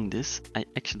filming this, I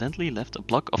accidentally left a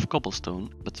block of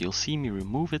cobblestone, but you'll see me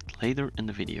remove it later in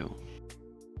the video.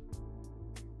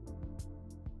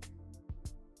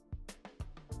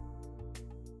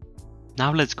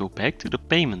 Now let's go back to the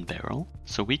payment barrel,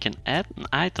 so we can add an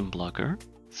item blocker,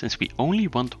 since we only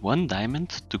want one diamond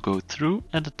to go through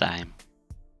at a time.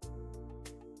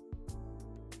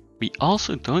 We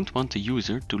also don't want the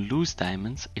user to lose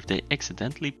diamonds if they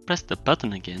accidentally press the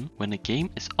button again when the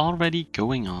game is already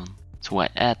going on. So I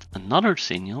add another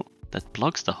signal that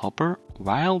blocks the hopper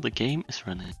while the game is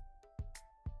running.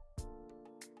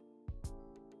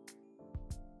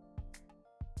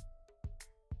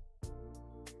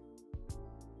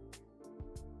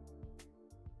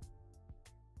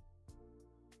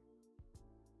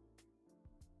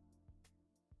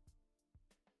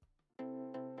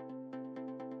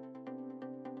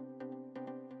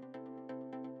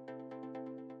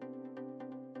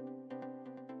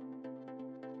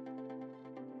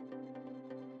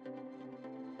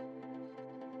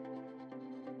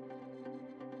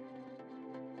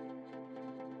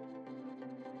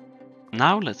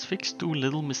 Now let's fix two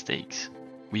little mistakes.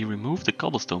 We remove the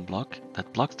cobblestone block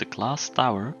that blocks the glass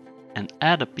tower and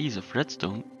add a piece of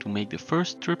redstone to make the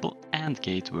first triple AND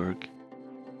gate work.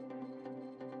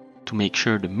 To make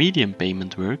sure the medium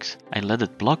payment works, I let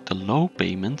it block the low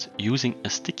payment using a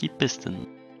sticky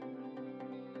piston.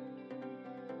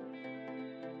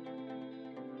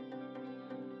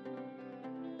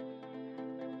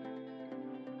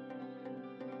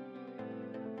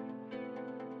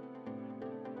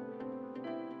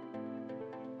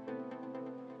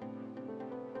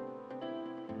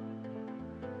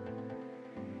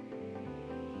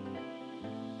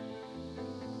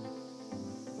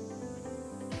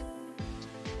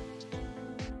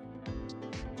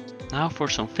 Now for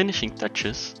some finishing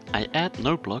touches, I add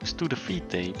node blocks to the feed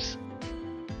tapes.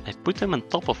 I put them on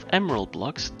top of emerald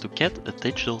blocks to get a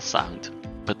digital sound,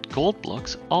 but gold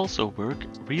blocks also work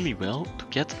really well to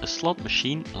get a slot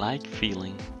machine-like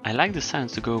feeling. I like the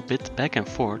sounds to go a bit back and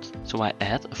forth, so I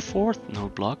add a fourth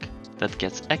node block that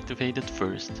gets activated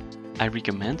first. I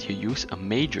recommend you use a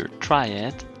major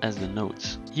triad as the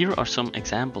nodes. Here are some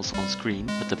examples on screen,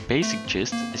 but the basic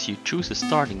gist is you choose a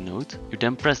starting node, you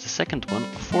then press the second one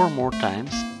 4 more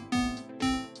times,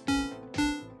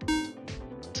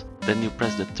 then you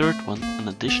press the third one an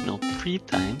additional 3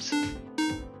 times,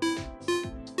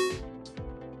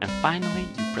 and finally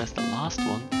you press the last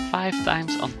one 5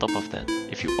 times on top of that.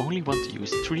 If you only want to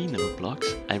use 3 node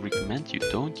blocks, I recommend you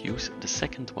don't use the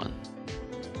second one.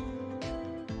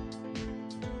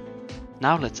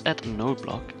 Now let's add a node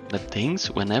block that dings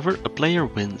whenever a player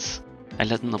wins. I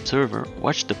let an observer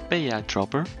watch the payout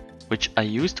dropper, which I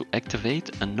use to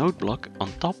activate a node block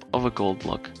on top of a gold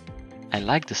block. I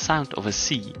like the sound of a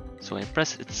C, so I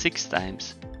press it 6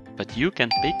 times, but you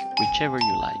can pick whichever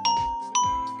you like.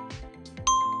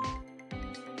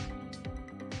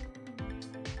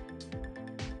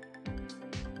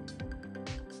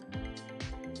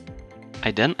 I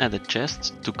then add a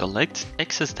chest to collect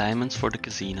excess diamonds for the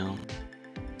casino.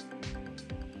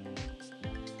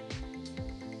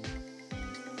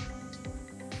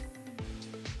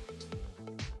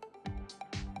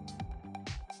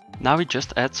 Now we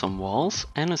just add some walls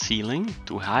and a ceiling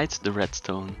to hide the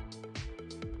redstone.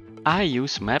 I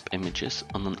use map images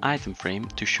on an item frame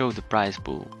to show the prize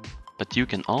pool, but you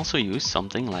can also use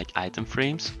something like item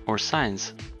frames or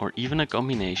signs, or even a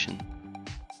combination.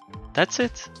 That's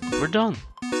it, we're done!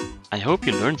 I hope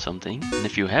you learned something, and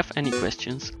if you have any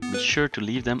questions, be sure to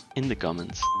leave them in the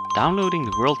comments. Downloading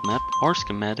the world map or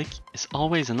schematic is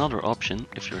always another option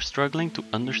if you're struggling to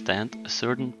understand a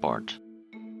certain part.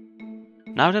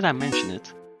 Now that I mention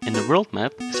it, in the world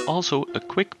map is also a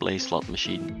quick play slot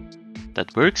machine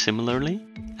that works similarly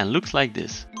and looks like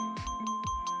this.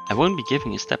 I won't be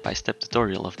giving a step-by-step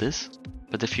tutorial of this,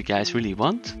 but if you guys really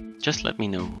want, just let me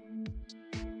know.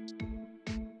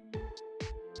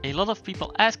 A lot of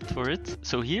people asked for it,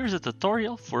 so here's a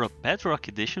tutorial for a Bedrock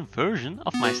Edition version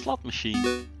of my slot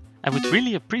machine. I would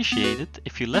really appreciate it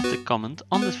if you left a comment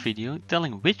on this video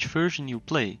telling which version you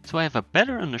play, so I have a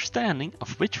better understanding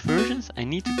of which versions I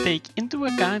need to take into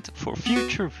account for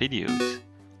future videos.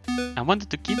 I wanted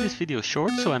to keep this video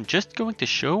short, so I'm just going to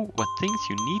show what things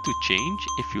you need to change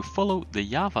if you follow the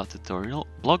Java tutorial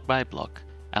block by block.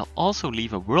 I'll also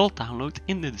leave a world download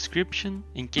in the description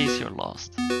in case you're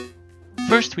lost.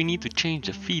 First we need to change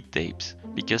the feed tapes,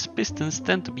 because pistons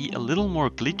tend to be a little more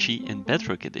glitchy in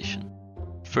Bedrock Edition.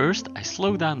 First, I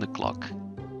slow down the clock.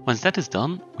 Once that is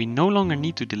done, we no longer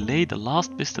need to delay the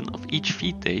last piston of each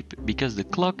feed tape because the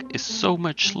clock is so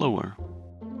much slower.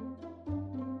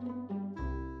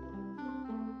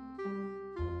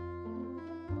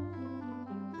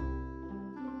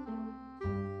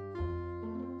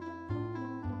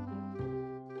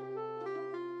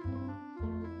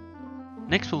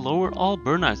 Next we'll lower all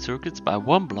burnout circuits by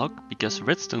 1 block because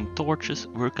redstone torches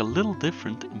work a little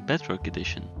different in Bedrock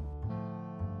Edition.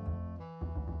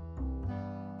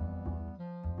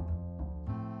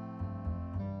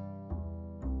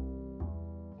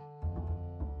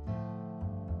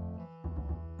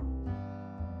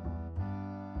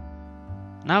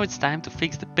 Now it's time to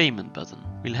fix the payment button.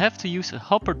 We'll have to use a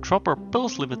hopper dropper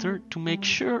pulse limiter to make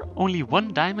sure only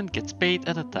 1 diamond gets paid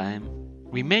at a time.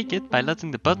 We make it by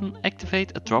letting the button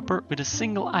activate a dropper with a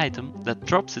single item that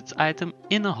drops its item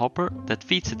in a hopper that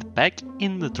feeds it back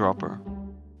in the dropper.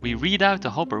 We read out the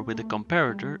hopper with a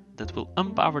comparator that will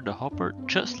unpower the hopper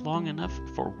just long enough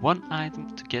for 1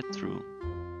 item to get through.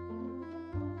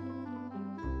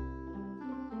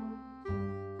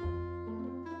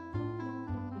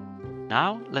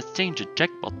 Now let's change the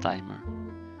jackpot timer.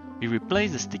 We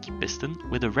replace the sticky piston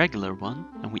with a regular one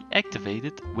and we activate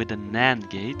it with a NAND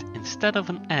gate instead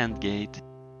of an AND gate.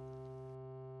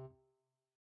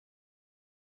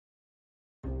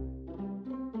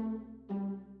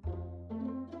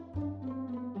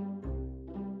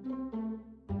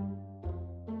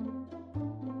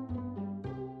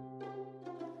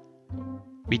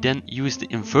 We then use the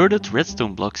inverted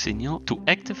redstone block signal to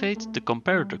activate the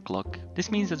comparator clock.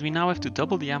 This means that we now have to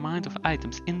double the amount of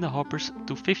items in the hoppers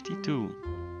to 52.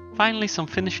 Finally, some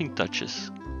finishing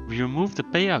touches. We remove the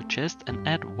payout chest and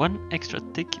add 1 extra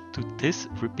tick to this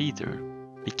repeater.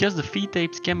 Because the feed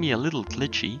tapes can be a little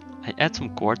glitchy, I add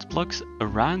some quartz blocks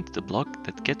around the block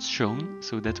that gets shown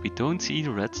so that we don't see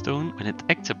the redstone when it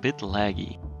acts a bit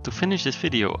laggy. To finish this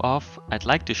video off, I'd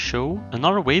like to show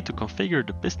another way to configure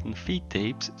the piston feed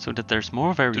tapes so that there's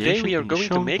more variation. Today we are going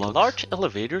to make blocks. large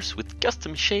elevators with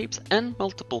custom shapes and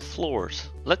multiple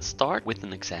floors. Let's start with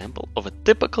an example of a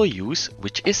typical use,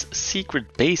 which is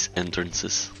secret base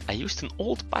entrances. I used an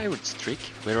old pirate's trick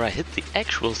where I hid the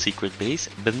actual secret base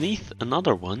beneath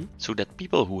another one so that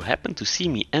people who happen to see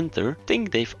me enter think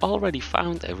they've already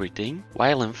found everything,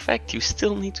 while in fact you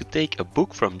still need to take a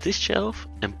book from this shelf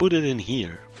and put it in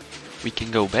here. We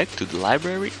can go back to the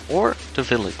library or the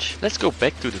village. Let's go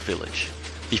back to the village.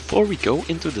 Before we go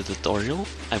into the tutorial,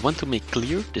 I want to make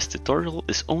clear this tutorial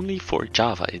is only for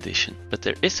Java Edition, but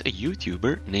there is a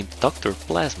YouTuber named Dr.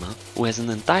 Plasma who has an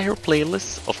entire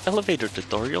playlist of elevator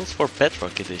tutorials for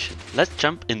Bedrock Edition. Let's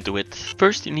jump into it.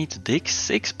 First you need to dig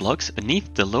 6 blocks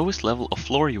beneath the lowest level of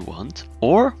floor you want,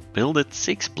 or build it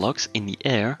 6 blocks in the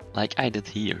air like I did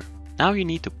here. Now you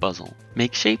need to puzzle.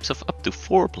 Make shapes of up to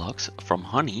 4 blocks from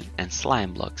honey and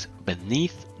slime blocks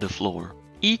beneath the floor.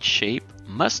 Each shape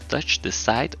must touch the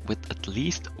side with at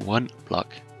least 1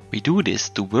 block. We do this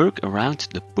to work around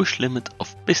the push limit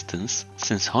of pistons,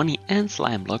 since honey and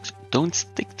slime blocks don't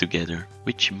stick together,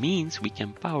 which means we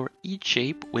can power each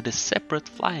shape with a separate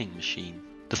flying machine.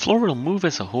 The floor will move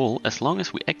as a whole as long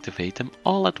as we activate them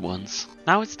all at once.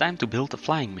 Now it's time to build the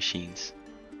flying machines.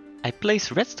 I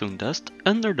place redstone dust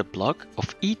under the block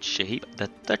of each shape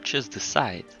that touches the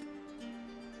side.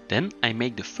 Then I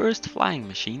make the first flying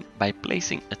machine by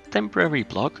placing a temporary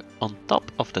block on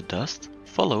top of the dust,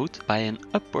 followed by an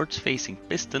upwards facing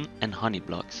piston and honey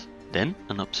blocks. Then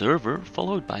an observer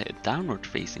followed by a downward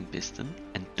facing piston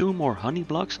and 2 more honey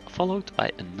blocks followed by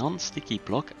a non-sticky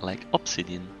block like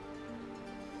obsidian.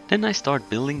 Then I start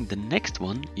building the next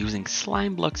one using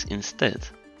slime blocks instead,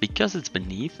 because it's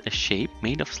beneath a shape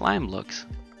made of slime blocks.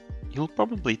 You'll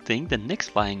probably think the next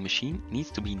flying machine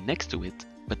needs to be next to it,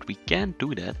 but we can't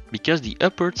do that because the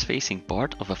upwards facing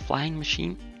part of a flying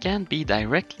machine can't be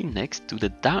directly next to the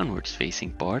downwards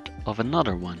facing part of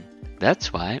another one.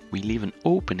 That's why we leave an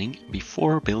opening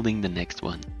before building the next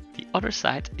one. The other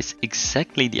side is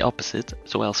exactly the opposite,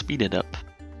 so I'll speed it up.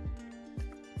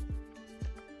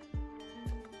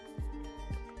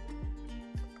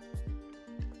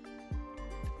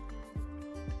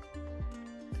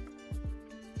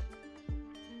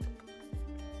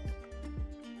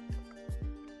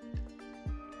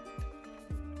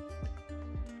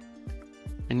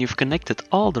 When you've connected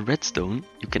all the redstone,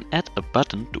 you can add a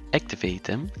button to activate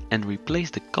them and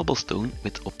replace the cobblestone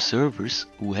with observers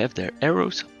who have their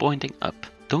arrows pointing up.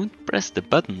 Don't press the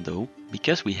button though,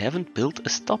 because we haven't built a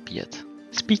stop yet.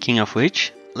 Speaking of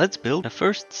which, let's build a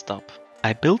first stop.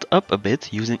 I built up a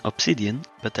bit using obsidian,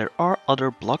 but there are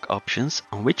other block options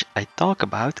on which I talk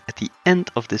about at the end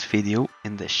of this video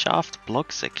in the shaft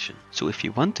block section. So if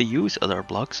you want to use other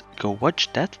blocks, go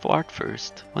watch that part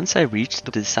first. Once I reach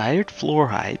the desired floor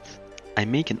height, I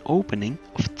make an opening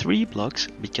of 3 blocks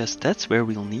because that's where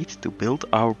we'll need to build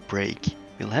our break.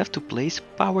 We'll have to place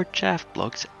powered shaft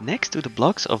blocks next to the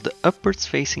blocks of the upwards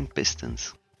facing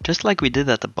pistons. Just like we did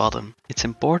at the bottom, it's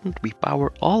important we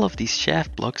power all of these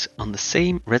shaft blocks on the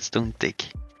same redstone tick.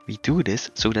 We do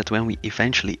this so that when we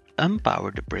eventually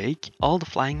unpower the break, all the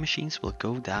flying machines will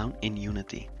go down in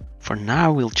unity. For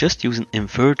now we'll just use an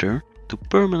inverter to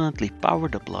permanently power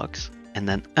the blocks and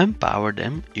then unpower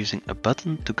them using a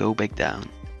button to go back down.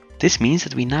 This means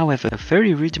that we now have a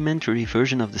very rudimentary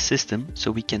version of the system, so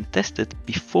we can test it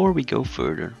before we go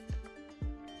further.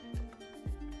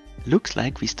 Looks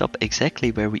like we stop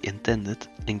exactly where we intended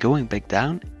and going back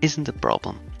down isn't a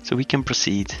problem, so we can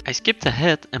proceed. I skipped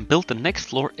ahead and built the next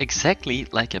floor exactly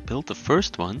like I built the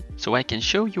first one, so I can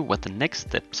show you what the next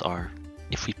steps are.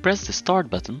 If we press the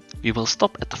start button, we will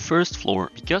stop at the first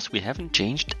floor because we haven't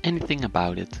changed anything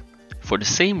about it. For the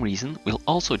same reason, we'll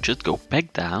also just go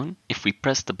back down if we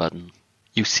press the button.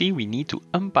 You see, we need to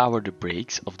unpower the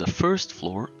brakes of the first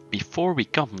floor before we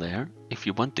come there if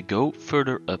you want to go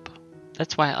further up.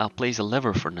 That's why I'll place a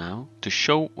lever for now to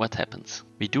show what happens.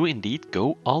 We do indeed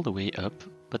go all the way up,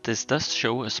 but this does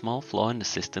show a small flaw in the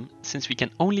system since we can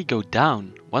only go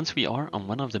down once we are on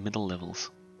one of the middle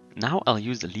levels. Now I'll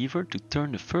use the lever to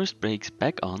turn the first brakes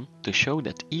back on to show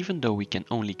that even though we can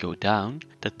only go down,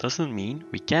 that doesn't mean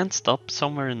we can't stop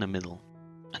somewhere in the middle.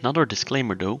 Another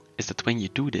disclaimer though is that when you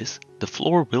do this, the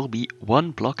floor will be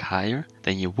 1 block higher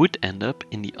than you would end up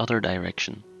in the other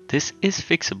direction. This is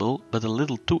fixable, but a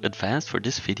little too advanced for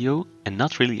this video and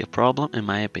not really a problem in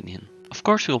my opinion. Of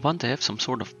course you'll want to have some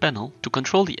sort of panel to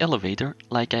control the elevator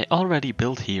like I already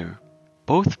built here.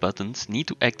 Both buttons need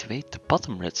to activate the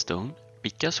bottom redstone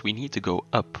because we need to go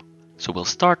up, so we'll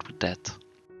start with that.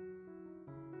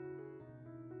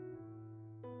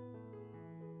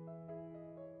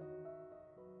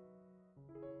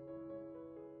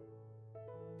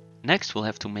 Next we'll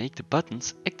have to make the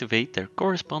buttons activate their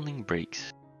corresponding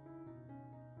brakes.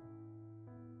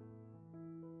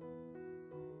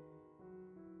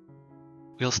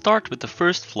 We'll start with the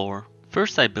first floor.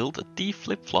 First I built a T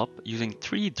flip-flop using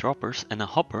 3 droppers and a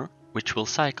hopper, which will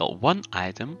cycle 1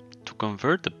 item to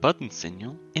convert the button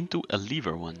signal into a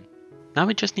lever one. Now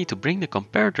we just need to bring the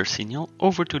comparator signal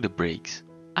over to the brakes.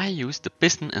 I used the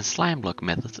piston and slime block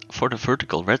method for the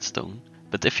vertical redstone,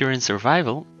 but if you're in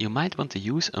survival, you might want to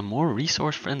use a more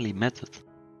resource-friendly method.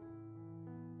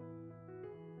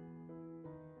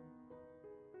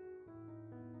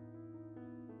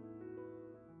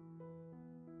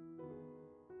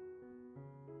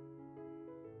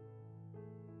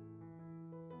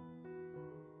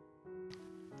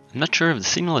 I'm not sure if the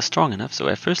signal is strong enough, so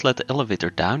I first let the elevator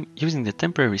down using the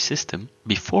temporary system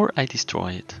before I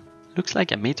destroy it. Looks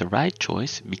like I made the right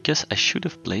choice because I should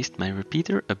have placed my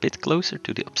repeater a bit closer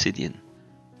to the obsidian.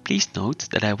 Please note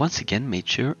that I once again made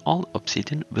sure all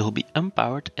obsidian will be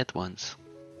unpowered at once.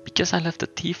 Because I left the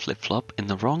T flip-flop in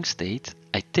the wrong state,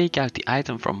 I take out the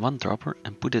item from one dropper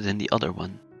and put it in the other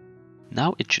one.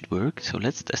 Now it should work, so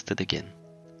let's test it again.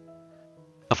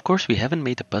 Of course we haven't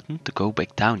made a button to go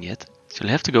back down yet, so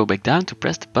you'll have to go back down to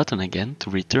press the button again to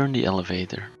return the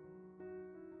elevator.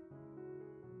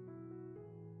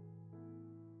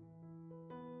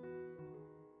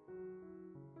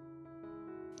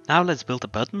 Now let's build a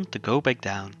button to go back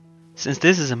down. Since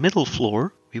this is a middle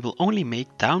floor, we will only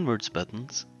make downwards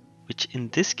buttons, which in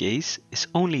this case is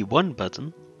only 1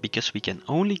 button because we can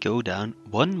only go down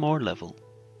 1 more level.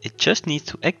 It just needs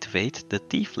to activate the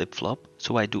T flip-flop,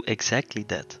 so I do exactly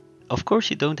that. Of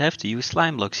course you don't have to use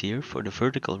slime blocks here for the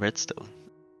vertical redstone.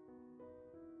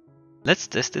 Let's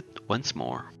test it once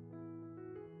more.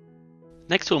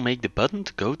 Next we'll make the button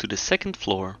to go to the second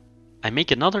floor. I make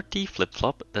another T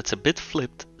flip-flop that's a bit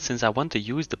flipped since I want to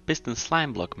use the piston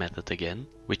slime block method again,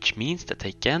 which means that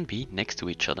they can be next to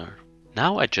each other.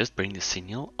 Now I just bring the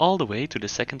signal all the way to the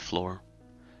second floor.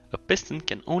 A piston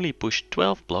can only push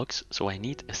 12 blocks, so I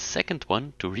need a second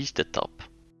one to reach the top.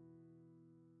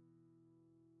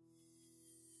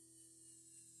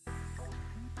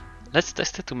 Let's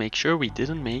test it to make sure we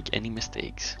didn't make any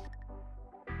mistakes.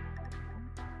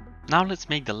 Now let's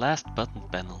make the last button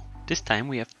panel. This time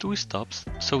we have 2 stops,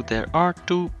 so there are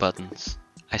 2 buttons.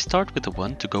 I start with the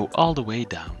one to go all the way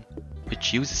down,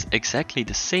 which uses exactly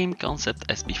the same concept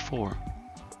as before,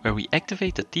 where we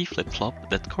activate the T flip-flop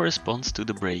that corresponds to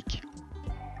the break.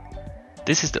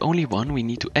 This is the only one we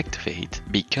need to activate,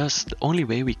 because the only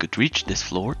way we could reach this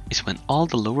floor is when all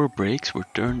the lower breaks were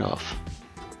turned off.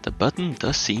 The button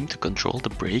does seem to control the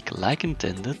break like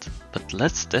intended, but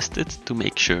let's test it to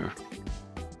make sure.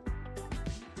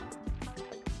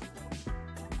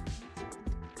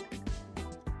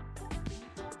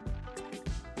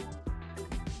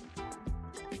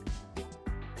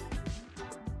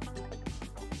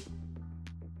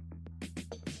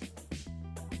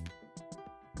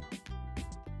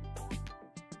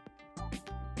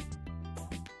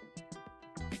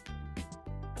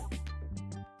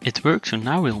 It works, so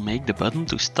now we'll make the button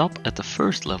to stop at the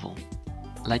first level.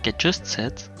 Like I just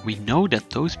said, we know that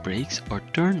those brakes are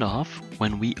turned off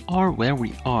when we are where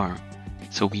we are,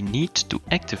 so we need to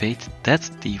activate that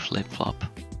T flip-flop.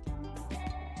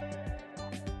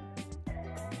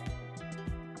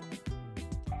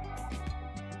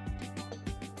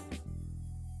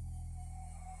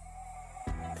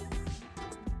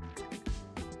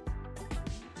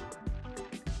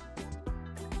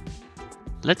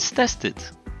 Let's test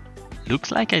it.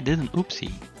 Looks like I did an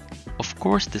oopsie. Of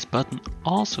course, this button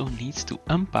also needs to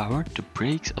unpower the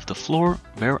brakes of the floor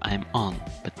where I'm on,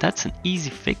 but that's an easy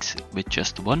fix with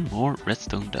just one more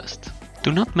redstone dust.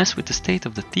 To not mess with the state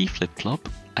of the T flip-flop,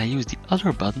 I use the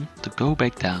other button to go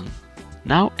back down.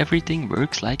 Now everything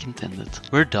works like intended.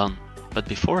 We're done. But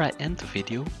before I end the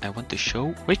video, I want to show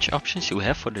which options you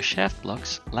have for the shaft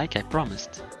blocks like I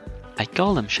promised. I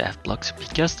call them shaft blocks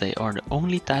because they are the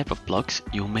only type of blocks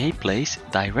you may place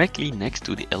directly next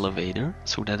to the elevator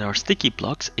so that our sticky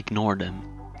blocks ignore them.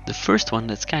 The first one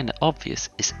that's kinda obvious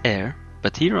is air,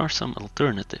 but here are some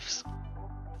alternatives.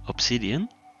 Obsidian,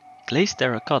 glazed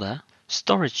terracotta,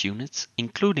 storage units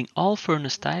including all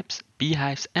furnace types,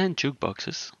 beehives and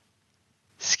jukeboxes.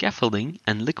 Scaffolding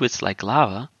and liquids like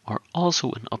lava are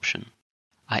also an option.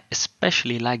 I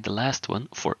especially like the last one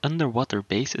for underwater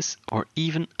bases or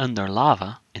even under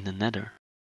lava in the Nether.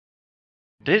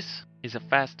 This is a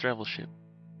fast travel ship,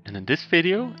 and in this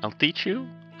video I'll teach you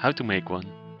how to make one.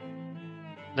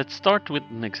 Let's start with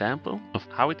an example of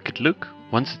how it could look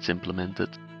once it's implemented.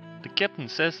 The captain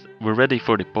says we're ready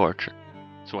for departure,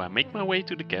 so I make my way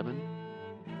to the cabin,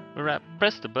 where I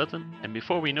press the button and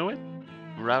before we know it,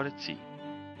 we're out at sea.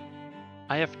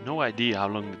 I have no idea how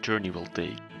long the journey will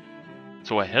take.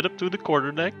 So I head up to the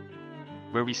quarterdeck,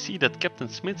 where we see that Captain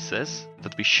Smith says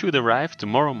that we should arrive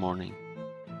tomorrow morning.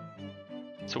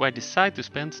 So I decide to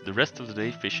spend the rest of the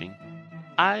day fishing.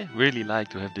 I really like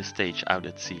to have this stage out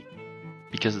at sea,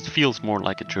 because it feels more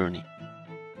like a journey.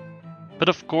 But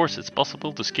of course it's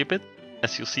possible to skip it,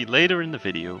 as you'll see later in the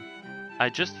video. I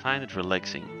just find it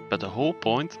relaxing, but the whole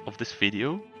point of this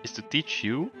video is to teach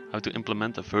you how to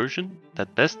implement a version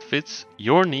that best fits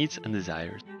your needs and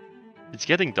desires. It's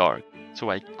getting dark, so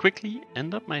I quickly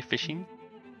end up my fishing,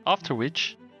 after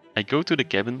which I go to the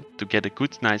cabin to get a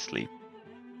good night's sleep.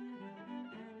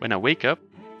 When I wake up,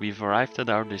 we've arrived at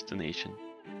our destination,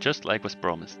 just like was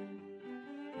promised.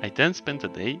 I then spend the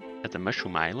day at the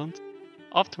Mushroom Island,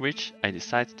 after which I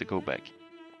decide to go back.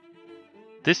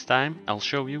 This time I'll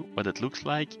show you what it looks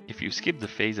like if you skip the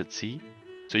phase at sea,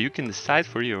 so you can decide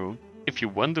for your own if you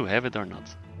want to have it or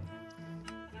not.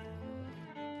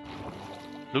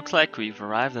 Looks like we've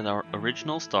arrived at our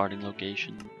original starting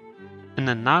location. And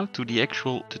then now to the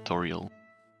actual tutorial.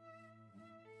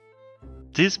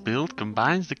 This build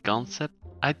combines the concept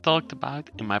I talked about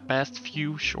in my past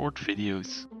few short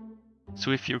videos.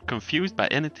 So if you're confused by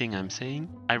anything I'm saying,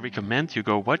 I recommend you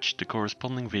go watch the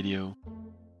corresponding video.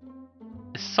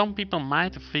 As some people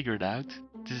might have figured out,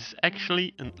 this is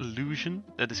actually an illusion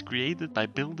that is created by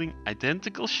building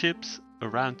identical ships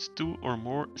around 2 or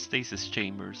more stasis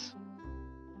chambers.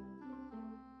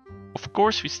 Of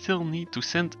course we still need to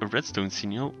send a redstone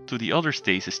signal to the other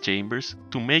stasis chambers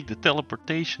to make the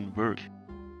teleportation work.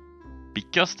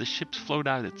 Because the ships float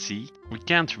out at sea, we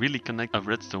can't really connect a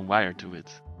redstone wire to it.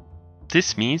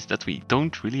 This means that we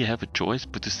don't really have a choice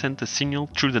but to send a signal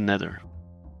through the Nether.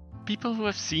 People who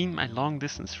have seen my long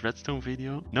distance redstone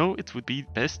video know it would be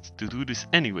best to do this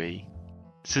anyway,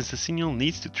 since the signal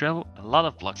needs to travel a lot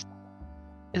of blocks.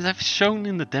 As I've shown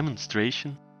in the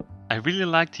demonstration, I really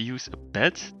like to use a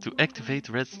bed to activate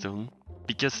redstone,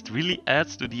 because it really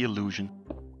adds to the illusion.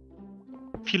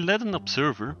 If you let an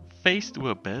observer face to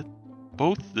a bed,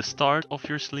 both the start of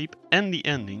your sleep and the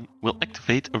ending will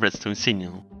activate a redstone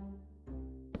signal.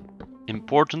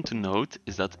 Important to note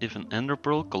is that if an ender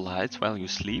pearl collides while you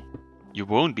sleep, you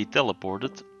won't be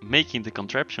teleported, making the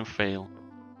contraption fail.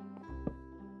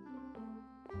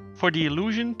 For the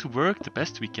illusion to work the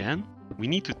best we can, we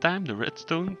need to time the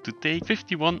redstone to take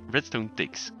 51 redstone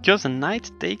ticks, because a night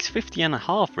takes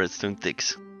 50.5 redstone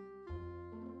ticks.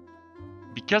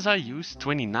 Because I use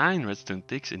 29 redstone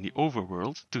ticks in the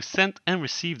overworld to send and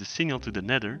receive the signal to the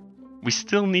nether, we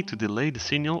still need to delay the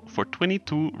signal for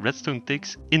 22 redstone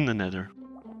ticks in the nether.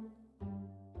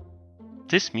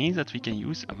 This means that we can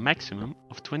use a maximum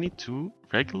of 22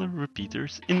 regular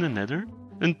repeaters in the nether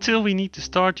until we need to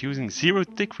start using 0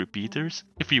 tick repeaters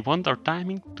if we want our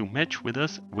timing to match with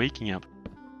us waking up.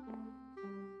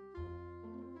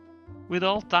 With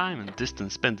all time and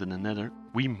distance spent in the nether,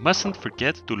 we mustn't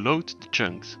forget to load the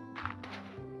chunks.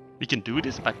 We can do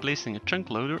this by placing a chunk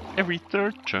loader every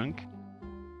third chunk.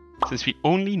 Since we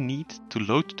only need to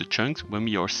load the chunks when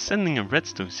we are sending a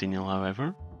redstone signal,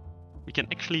 however, we can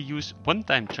actually use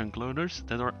one-time chunk loaders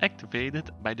that are activated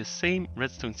by the same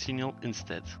redstone signal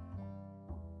instead.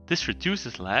 This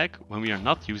reduces lag when we are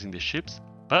not using the ships,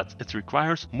 but it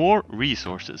requires more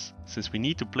resources, since we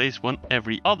need to place one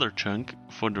every other chunk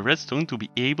for the redstone to be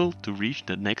able to reach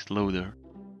the next loader.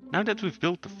 Now that we've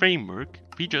built the framework,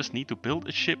 we just need to build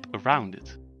a ship around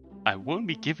it. I won't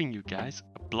be giving you guys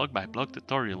a block-by-block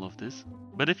tutorial of this,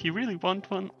 but if you really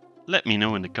want one, let me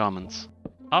know in the comments.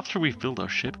 After we've built our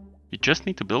ship, we just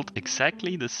need to build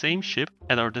exactly the same ship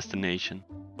at our destination.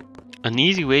 An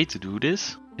easy way to do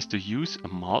this is to use a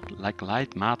mod like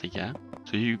Lightmatica,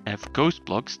 so you have ghost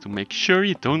blocks to make sure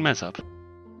you don't mess up.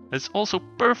 It's also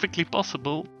perfectly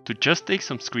possible to just take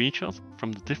some screenshots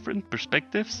from the different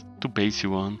perspectives to base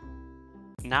you on.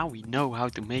 Now we know how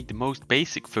to make the most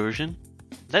basic version,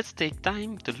 let's take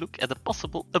time to look at a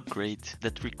possible upgrade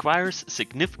that requires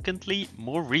significantly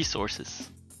more resources.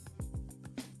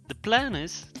 The plan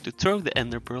is to throw the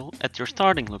ender pearl at your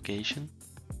starting location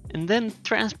and then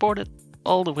transport it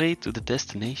all the way to the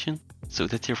destination so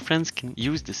that your friends can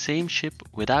use the same ship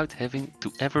without having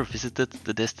to ever visit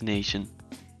the destination.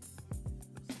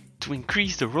 To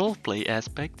increase the roleplay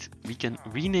aspect, we can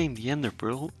rename the ender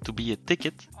pearl to be a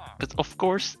ticket, but of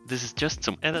course this is just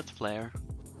some added flair.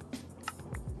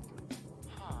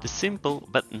 The simple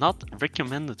but not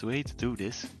recommended way to do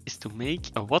this is to make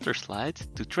a water slide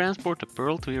to transport the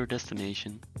pearl to your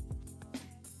destination.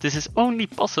 This is only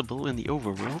possible in the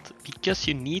overworld because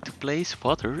you need to place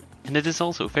water and it is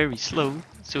also very slow,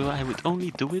 so I would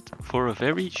only do it for a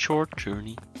very short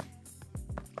journey.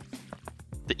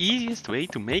 The easiest way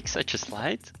to make such a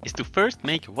slide is to first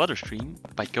make a water stream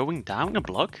by going down a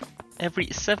block every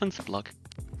 7th block.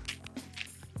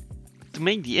 To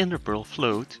make the ender pearl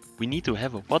float, we need to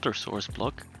have a water source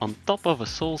block on top of a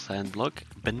soul sand block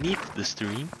beneath the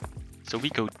stream, so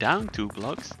we go down 2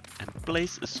 blocks and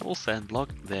place a soul sand block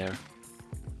there.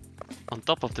 On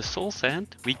top of the soul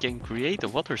sand, we can create a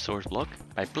water source block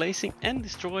by placing and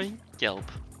destroying kelp.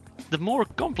 The more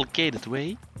complicated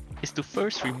way is to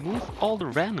first remove all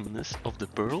the randomness of the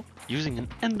pearl using an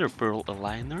ender pearl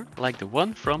aligner like the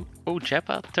one from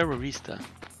Ojapa Terrorista.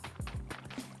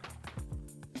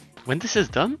 When this is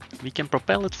done, we can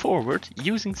propel it forward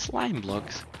using slime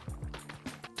blocks.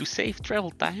 To save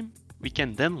travel time, we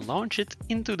can then launch it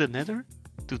into the nether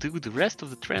to do the rest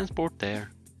of the transport there.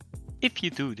 If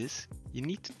you do this, you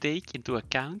need to take into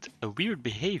account a weird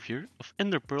behavior of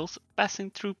ender pearls passing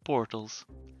through portals.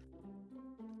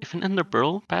 If an ender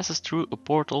pearl passes through a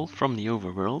portal from the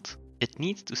overworld, it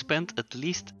needs to spend at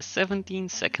least 17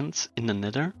 seconds in the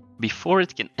nether before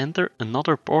it can enter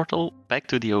another portal back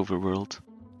to the overworld.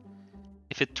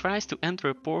 If it tries to enter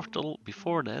a portal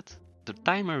before that, the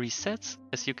timer resets,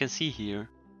 as you can see here.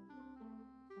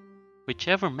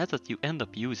 Whichever method you end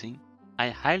up using,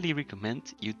 I highly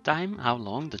recommend you time how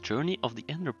long the journey of the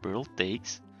ender pearl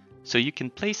takes, so you can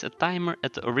place a timer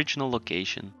at the original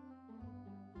location.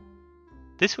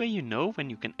 This way you know when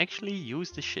you can actually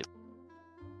use the ship.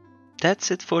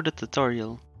 That's it for the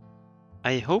tutorial.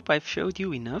 I hope I've showed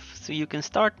you enough so you can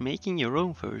start making your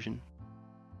own version.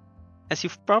 As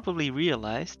you've probably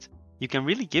realized, you can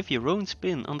really give your own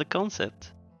spin on the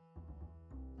concept.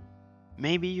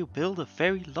 Maybe you build a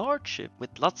very large ship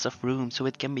with lots of room so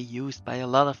it can be used by a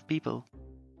lot of people.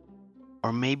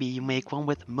 Or maybe you make one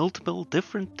with multiple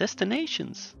different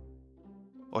destinations.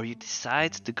 Or you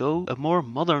decide to go a more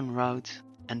modern route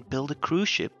and build a cruise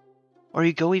ship. Or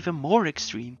you go even more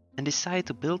extreme and decide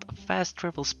to build a fast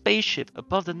travel spaceship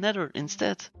above the nether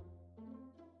instead.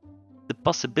 The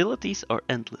possibilities are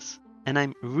endless, and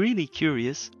I'm really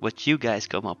curious what you guys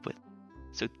come up with.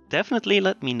 So definitely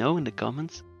let me know in the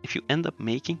comments if you end up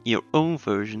making your own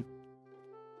version.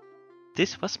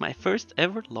 This was my first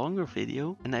ever longer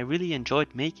video and I really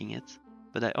enjoyed making it,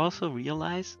 but I also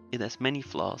realize it has many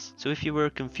flaws, so if you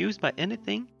were confused by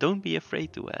anything, don't be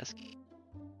afraid to ask.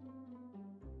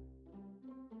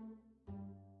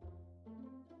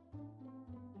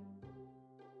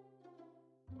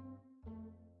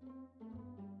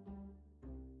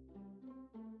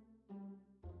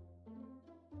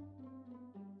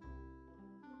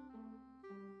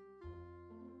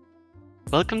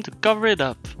 Welcome to Cover It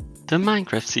Up, the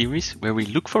Minecraft series where we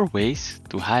look for ways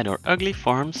to hide our ugly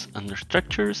farms under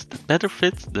structures that better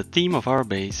fit the theme of our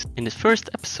base. In this first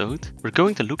episode, we're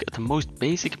going to look at the most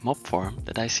basic mob farm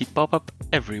that I see pop up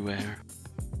everywhere.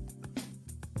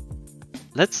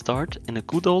 Let's start in a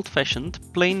good old-fashioned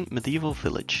plain medieval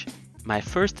village. My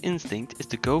first instinct is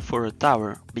to go for a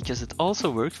tower, because it also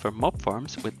works for mob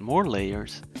farms with more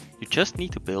layers. You just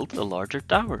need to build a larger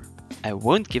tower. I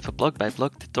won't give a block by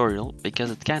block tutorial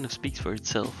because it kind of speaks for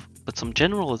itself, but some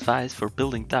general advice for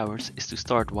building towers is to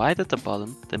start wide at the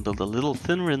bottom, then build a little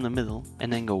thinner in the middle,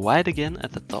 and then go wide again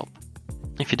at the top.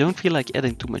 If you don't feel like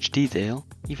adding too much detail,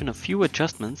 even a few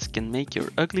adjustments can make your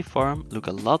ugly farm look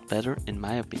a lot better in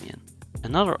my opinion.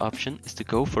 Another option is to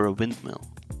go for a windmill.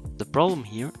 The problem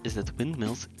here is that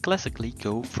windmills classically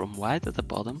go from wide at the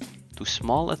bottom to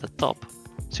small at the top,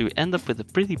 so you end up with a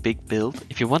pretty big build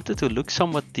if you want it to look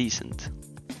somewhat decent.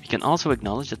 We can also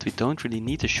acknowledge that we don't really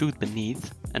need to shoot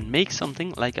beneath and make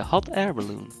something like a hot air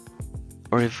balloon.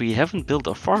 Or if we haven't built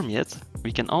our farm yet,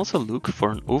 we can also look for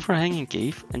an overhanging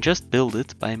cave and just build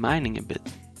it by mining a bit.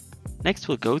 Next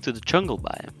we'll go to the jungle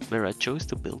biome, where I chose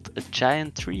to build a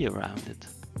giant tree around it.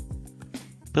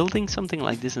 Building something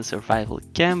like this in survival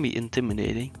can be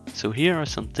intimidating, so here are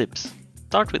some tips.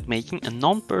 Start with making a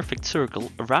non-perfect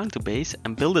circle around the base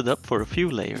and build it up for a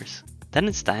few layers. Then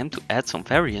it's time to add some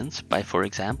variance by, for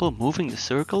example, moving the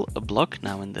circle a block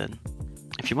now and then.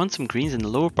 If you want some greens in the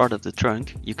lower part of the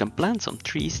trunk, you can plant some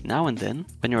trees now and then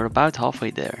when you're about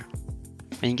halfway there.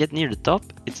 When you get near the top,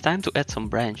 it's time to add some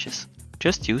branches.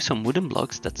 Just use some wooden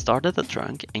blocks that start at the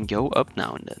trunk and go up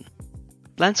now and then.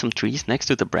 Plant some trees next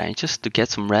to the branches to get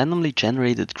some randomly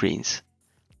generated greens.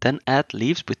 Then add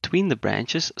leaves between the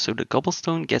branches so the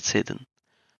cobblestone gets hidden.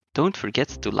 Don't forget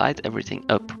to light everything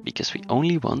up, because we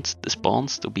only want the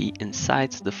spawns to be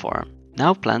inside the farm.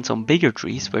 Now plant some bigger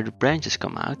trees where the branches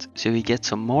come out, so you get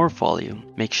some more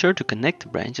volume. Make sure to connect the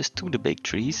branches to the big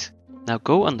trees. Now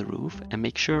go on the roof and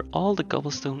make sure all the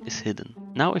cobblestone is hidden.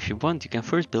 Now if you want, you can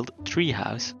first build a tree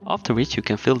house, after which you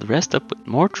can fill the rest up with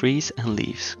more trees and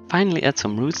leaves. Finally add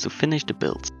some roots to finish the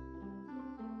build.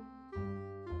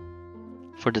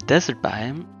 For the desert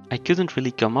biome, I couldn't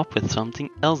really come up with something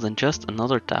else than just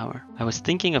another tower. I was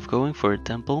thinking of going for a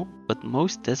temple, but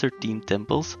most desert themed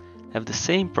temples have the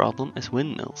same problem as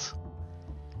windmills.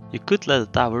 You could let a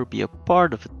tower be a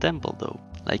part of a temple though,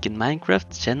 like in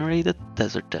Minecraft's generated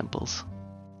desert temples.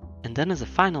 And then as a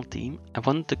final theme, I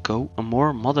wanted to go a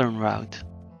more modern route.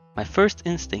 My first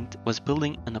instinct was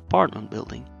building an apartment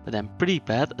building, but I'm pretty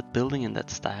bad at building in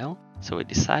that style, so I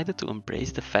decided to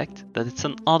embrace the fact that it's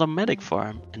an automatic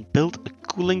farm and build a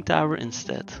cooling tower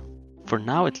instead. For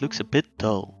now it looks a bit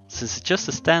dull, since it's just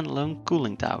a standalone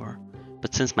cooling tower,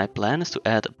 but since my plan is to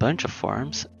add a bunch of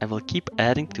farms, I will keep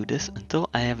adding to this until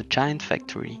I have a giant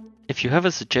factory. If you have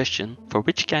a suggestion for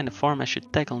which kind of farm I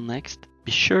should tackle next,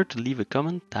 be sure to leave a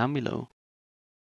comment down below.